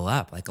people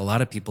up. Like, a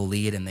lot of people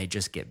lead and they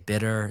just get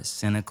bitter,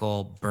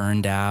 cynical,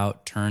 burned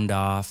out, turned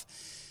off.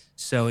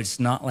 So it's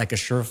not like a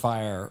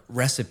surefire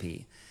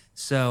recipe.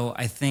 So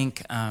I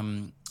think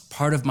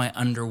part of my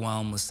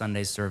underwhelm with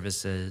Sunday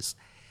services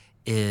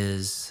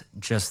is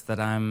just that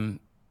I'm,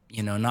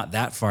 not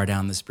that far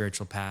down the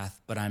spiritual path,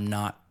 but I'm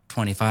not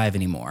 25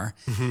 anymore.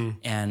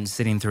 And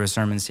sitting through a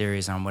sermon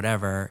series on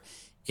whatever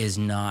is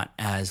not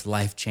as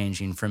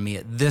life-changing for me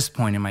at this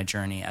point in my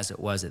journey as it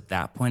was at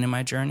that point in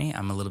my journey.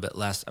 I'm a little bit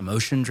less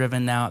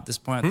emotion-driven now at this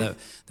point.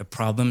 The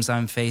problems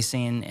I'm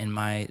facing in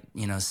my,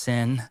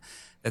 sin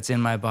that's in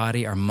my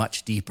body are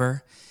much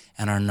deeper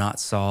and are not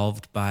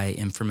solved by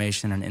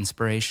information and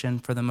inspiration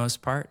for the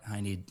most part.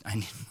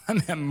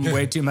 I'm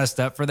way too messed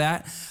up for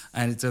that.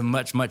 And it's a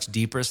much, much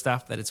deeper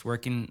stuff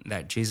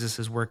that Jesus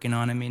is working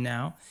on in me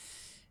now.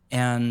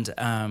 And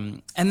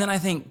then I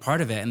think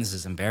part of it, and this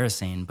is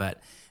embarrassing,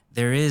 but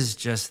there is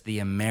just the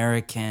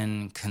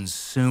American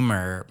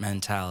consumer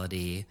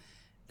mentality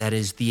that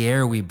is the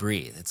air we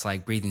breathe. It's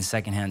like breathing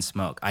secondhand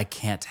smoke. I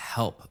can't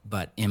help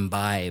but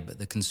imbibe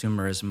the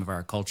consumerism of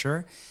our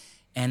culture.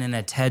 And in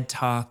a TED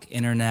Talk,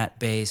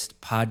 internet-based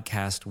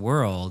podcast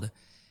world,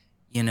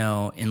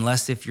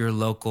 unless if your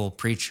local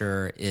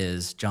preacher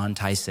is John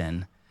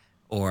Tyson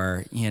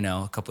or,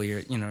 a couple of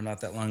years,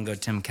 not that long ago,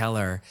 Tim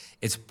Keller,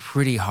 it's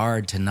pretty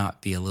hard to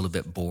not be a little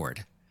bit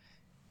bored.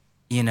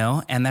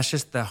 And that's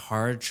just the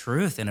hard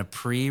truth. In a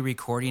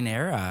pre-recording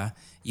era,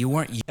 you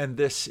weren't. And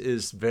this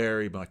is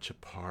very much a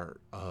part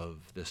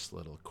of this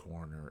little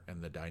corner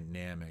and the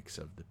dynamics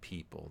of the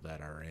people that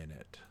are in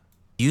it.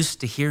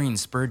 Used to hearing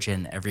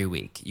Spurgeon every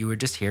week. You would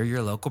just hear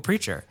your local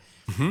preacher.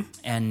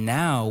 And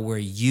now we're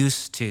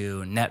used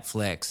to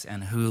Netflix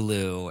and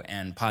Hulu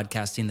and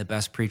podcasting the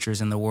best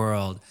preachers in the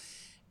world.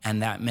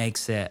 And that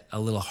makes it a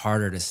little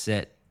harder to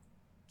sit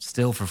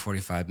still for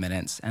 45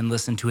 minutes and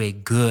listen to a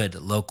good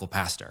local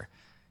pastor,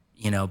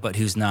 but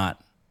who's not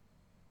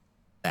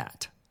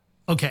that.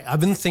 Okay,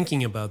 I've been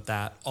thinking about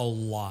that a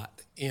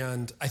lot.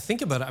 And I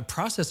think about it, I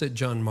process it,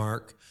 John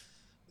Mark,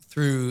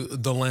 through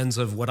the lens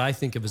of what I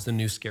think of as the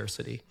new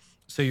scarcity.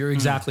 So you're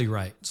exactly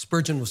right.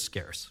 Spurgeon was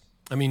scarce.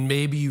 I mean,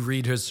 maybe you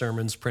read his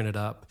sermons printed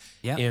up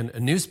in a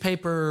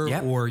newspaper,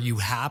 or you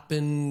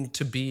happen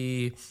to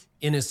be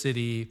in a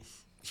city,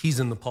 he's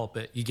in the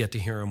pulpit, you get to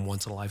hear him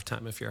once in a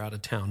lifetime if you're out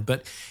of town.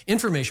 But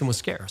information was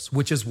scarce,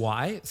 which is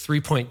why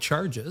 3-point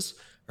charges,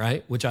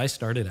 right, which I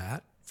started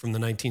at from the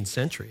 19th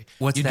century.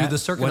 What's you that? do the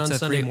circuit What's on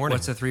Sunday morning.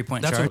 What's a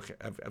 3-point charge? Okay,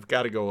 I've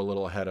got to go a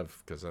little ahead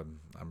because I'm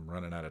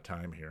running out of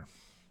time here.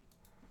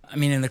 I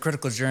mean, in the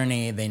critical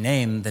journey, they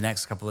name the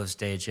next couple of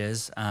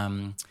stages.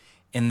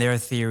 In their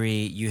theory,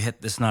 you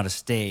hit this not a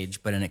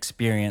stage, but an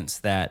experience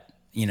that,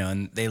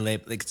 and they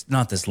label it's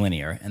not this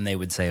linear. And they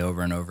would say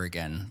over and over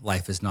again,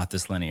 life is not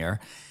this linear.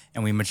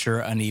 And we mature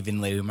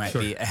unevenly. We might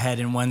be ahead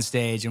in one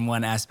stage in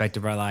one aspect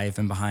of our life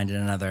and behind in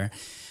another.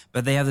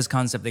 But they have this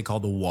concept they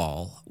call the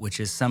wall, which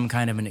is some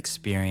kind of an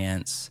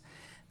experience.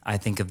 I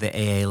think of the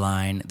AA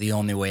line, the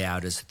only way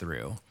out is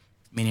through.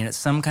 Meaning it's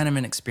some kind of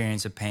an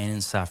experience of pain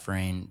and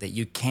suffering that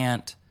you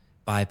can't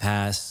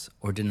bypass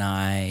or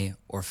deny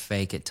or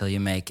fake it till you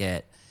make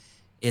it.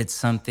 It's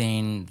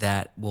something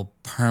that will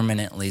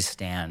permanently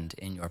stand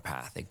in your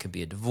path. It could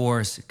be a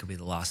divorce. It could be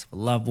the loss of a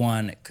loved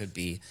one. It could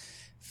be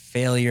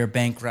failure,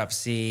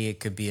 bankruptcy. It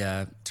could be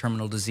a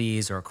terminal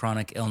disease or a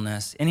chronic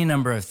illness, any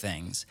number of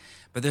things.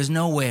 But there's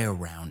no way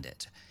around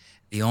it.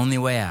 The only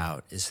way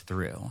out is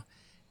through.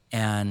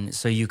 And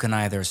so you can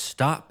either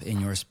stop in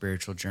your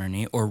spiritual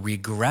journey or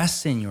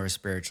regress in your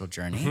spiritual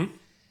journey,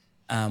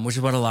 which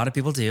is what a lot of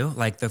people do.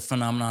 Like the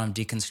phenomenon of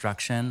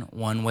deconstruction,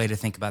 one way to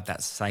think about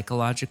that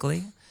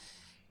psychologically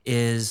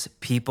is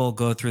people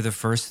go through the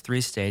first 3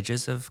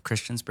 stages of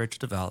Christian spiritual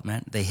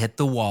development. They hit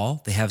the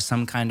wall. They have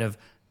some kind of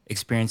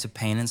experience of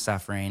pain and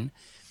suffering.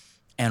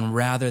 And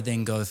rather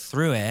than go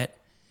through it,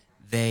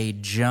 they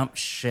jump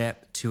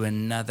ship to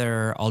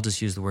another, I'll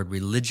just use the word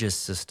religious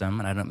system.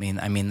 And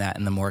I mean that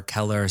in the more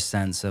Keller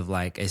sense of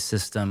like a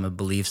system of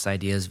beliefs,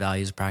 ideas,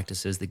 values,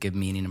 practices that give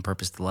meaning and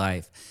purpose to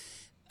life.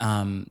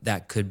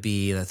 That could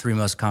be the 3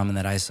 most common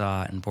that I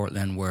saw in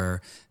Portland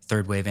were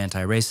third wave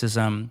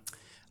anti-racism,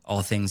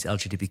 all things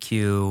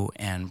LGBTQ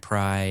and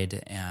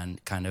pride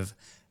and kind of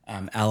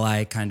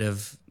ally kind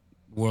of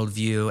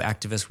worldview,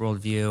 activist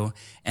worldview,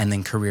 and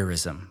then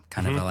careerism,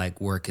 kind of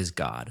like work is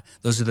God.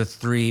 Those are the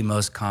 3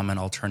 most common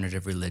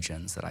alternative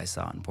religions that I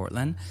saw in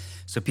Portland.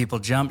 So people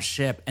jump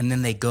ship and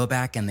then they go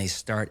back and they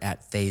start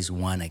at phase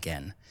 1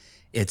 again.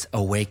 it's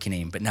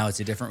awakening, but now it's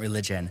a different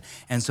religion.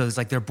 And so it's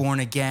like they're born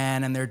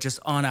again and they're just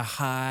on a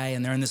high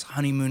and they're in this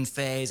honeymoon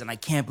phase and I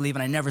can't believe it,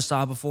 I never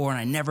saw before and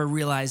I never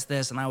realized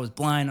this and I was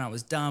blind and I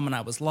was dumb and I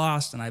was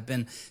lost and I've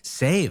been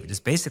saved. It's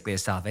basically a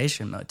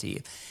salvation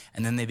motif.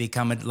 And then they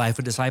become a life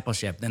of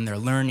discipleship. Then they're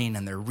learning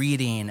and they're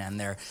reading and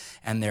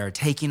they're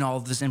taking all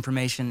of this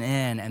information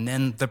in, and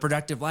then the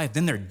productive life,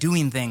 then they're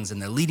doing things and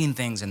they're leading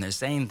things and they're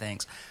saying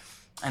things.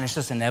 And it's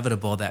just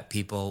inevitable that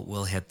people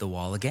will hit the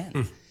wall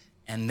again.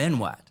 And then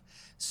what?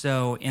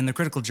 So in the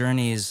critical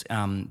journeys,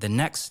 the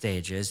next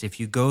stage is if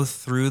you go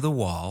through the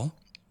wall,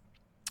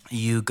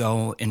 you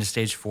go into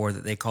stage 4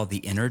 that they call the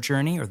inner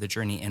journey or the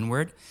journey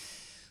inward,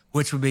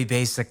 which would be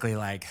basically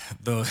like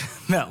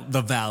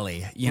the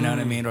valley, you know what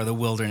I mean, or the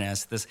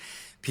wilderness, this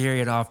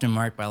period often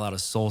marked by a lot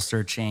of soul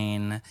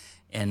searching.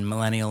 In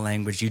millennial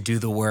language, you do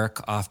the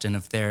work often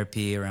of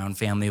therapy around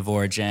family of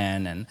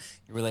origin and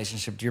your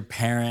relationship to your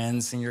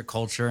parents and your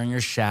culture and your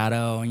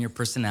shadow and your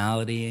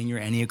personality and your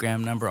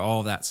Enneagram number, all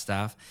of that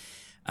stuff.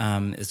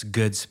 It's a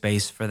good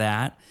space for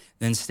that.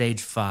 Then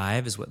stage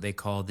 5 is what they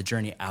call the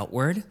journey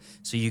outward.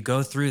 So you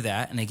go through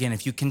that. And again,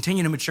 if you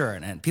continue to mature,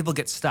 and people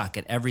get stuck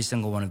at every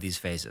single one of these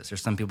phases.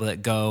 There's some people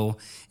that go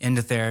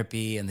into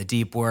therapy and the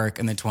deep work,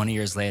 and then 20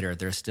 years later,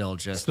 they're still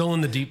just still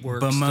in the deep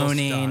work,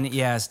 bemoaning.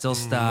 Still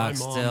stuck.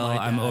 Stuck, My mom, still, my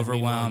dad, I'm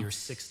overwhelmed. meanwhile, you're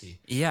 60.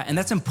 Yeah, and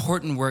that's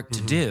important work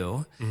to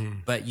do,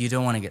 but you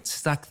don't want to get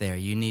stuck there.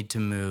 You need to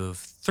move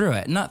through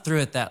it. Not through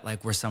it that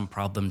like we're some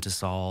problem to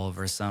solve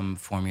or some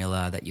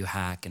formula that you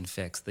hack and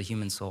fix. The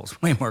human soul is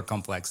way more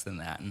complex than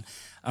that. And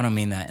I don't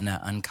mean that in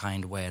an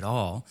unkind way at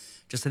all.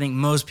 Just I think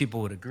most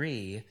people would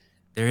agree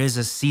there is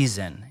a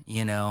season,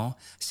 you know?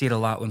 I see it a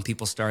lot when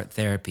people start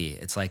therapy.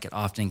 It's like it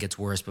often gets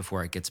worse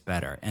before it gets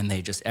better. And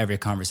they just, every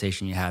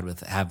conversation you have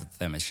with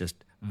them is just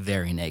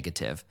very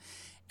negative.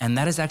 And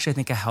that is actually, I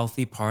think, a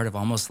healthy part of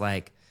almost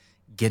like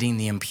getting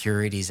the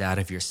impurities out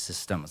of your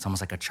system. It's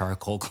almost like a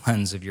charcoal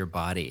cleanse of your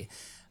body.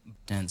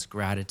 And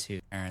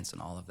gratitude, parents,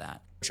 and all of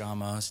that.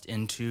 Almost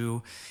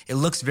into, it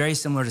looks very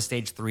similar to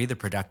stage 3, the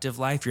productive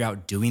life. You're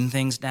out doing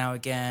things now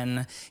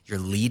again. You're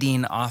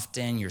leading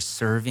often. You're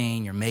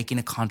serving. You're making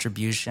a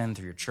contribution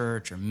through your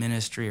church or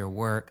ministry or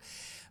work.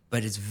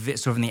 But it's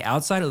so from the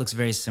outside, it looks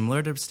very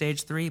similar to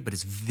stage 3, but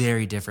it's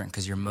very different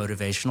because your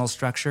motivational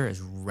structure is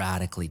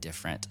radically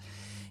different.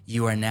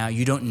 You are now,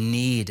 you don't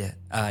need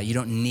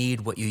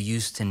what you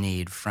used to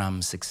need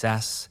from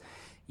success.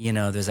 You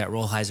know, there's that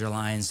Rolheiser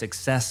line,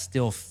 success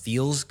still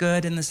feels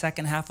good in the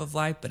second half of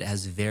life, but it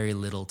has very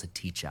little to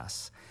teach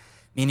us.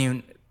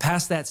 Meaning,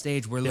 past that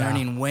stage, we're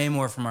learning way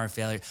more from our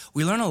failure.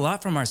 We learn a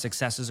lot from our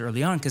successes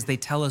early on because they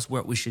tell us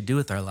what we should do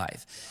with our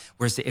life.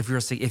 Whereas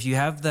if you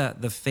have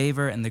the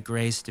favor and the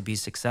grace to be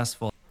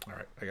successful. All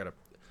right,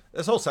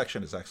 this whole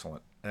section is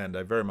excellent, and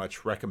I very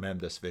much recommend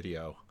this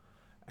video,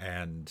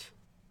 and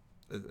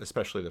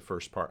especially the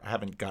first part. I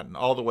haven't gotten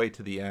all the way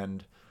to the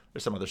end.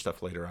 There's some other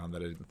stuff later on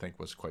that I didn't think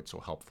was quite so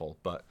helpful,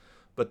 but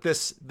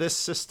this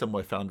system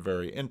I found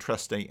very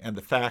interesting, and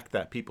the fact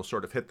that people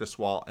sort of hit this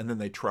wall and then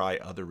they try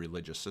other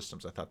religious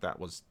systems. I thought that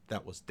was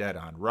dead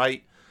on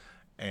right,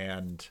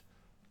 and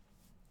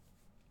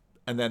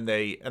then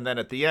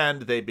at the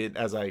end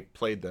as I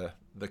played the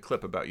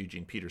clip about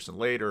Eugene Peterson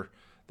later,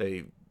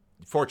 they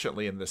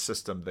fortunately in this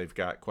system they've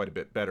got quite a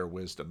bit better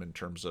wisdom in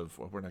terms of,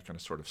 well, we're not going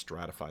to sort of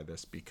stratify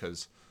this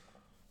because,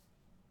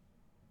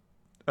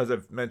 as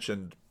I've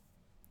mentioned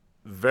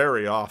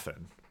very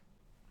often,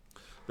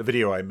 the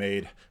video I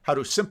made, how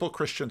do simple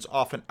Christians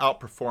often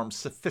outperform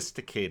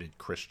sophisticated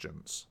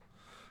Christians?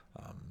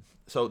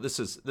 So this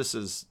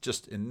is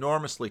just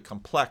enormously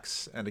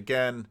complex, and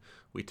again,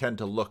 we tend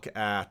to look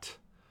at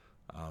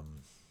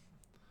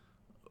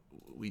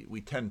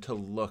we tend to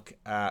look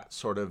at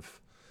sort of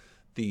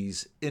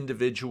these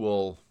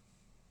individual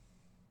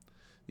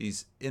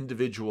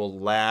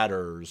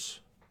ladders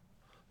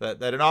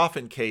that in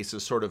often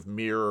cases sort of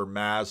mirror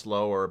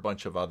Maslow or a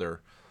bunch of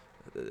other.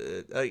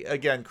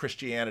 Again,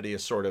 Christianity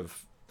is sort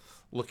of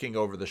looking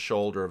over the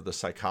shoulder of the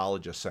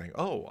psychologist, saying,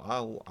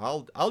 "Oh,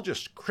 I'll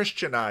just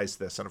Christianize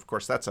this," and of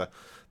course that's a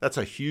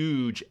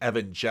huge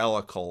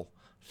evangelical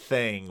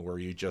thing where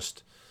you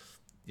just,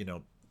 you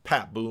know,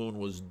 Pat Boone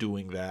was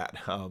doing that.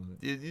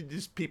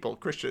 These people,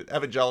 Christian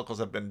evangelicals,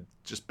 have been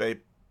just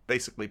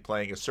basically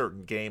playing a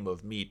certain game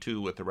of Me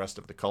Too with the rest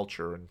of the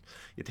culture, and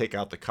you take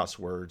out the cuss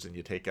words and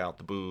you take out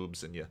the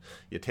boobs and you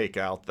take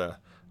out the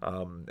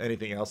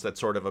anything else that's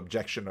sort of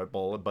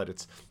objectionable, but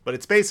it's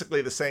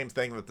basically the same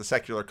thing that the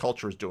secular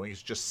culture is doing.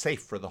 It's just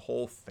safe for the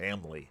whole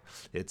family.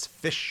 It's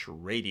fish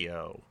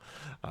radio.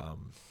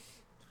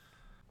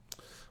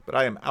 But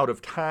I am out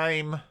of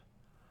time,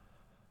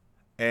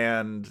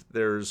 and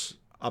there's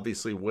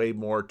obviously way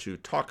more to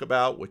talk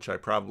about, which I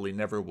probably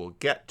never will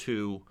get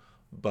to,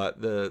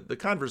 but the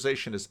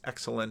conversation is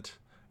excellent,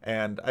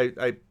 and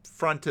I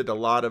fronted a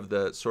lot of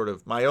the sort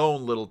of my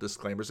own little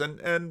disclaimers,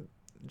 and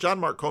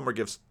John Mark Comer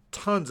gives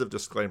tons of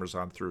disclaimers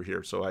on through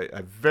here, so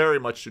I very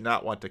much do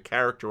not want to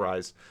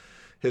characterize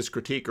his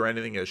critique or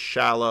anything as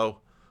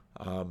shallow.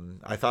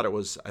 I thought it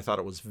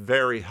was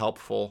very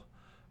helpful,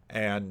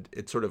 and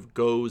it sort of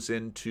goes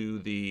into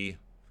the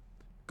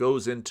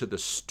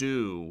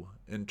stew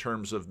in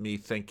terms of me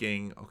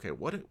thinking, okay,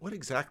 what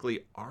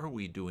exactly are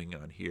we doing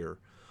on here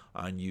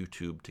on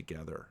YouTube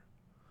together?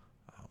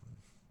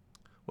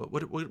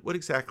 What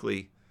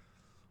exactly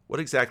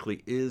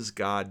is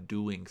God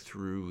doing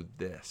through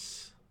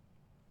this?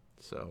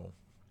 So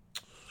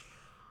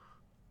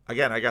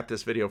again, I got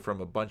this video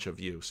from a bunch of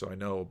you, so I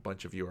know a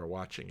bunch of you are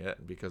watching it,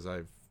 and because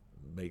I've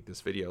made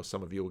this video,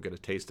 some of you will get a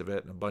taste of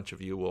it, and a bunch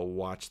of you will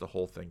watch the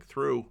whole thing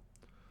through.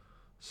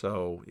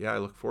 So yeah, I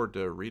look forward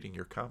to reading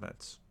your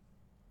comments.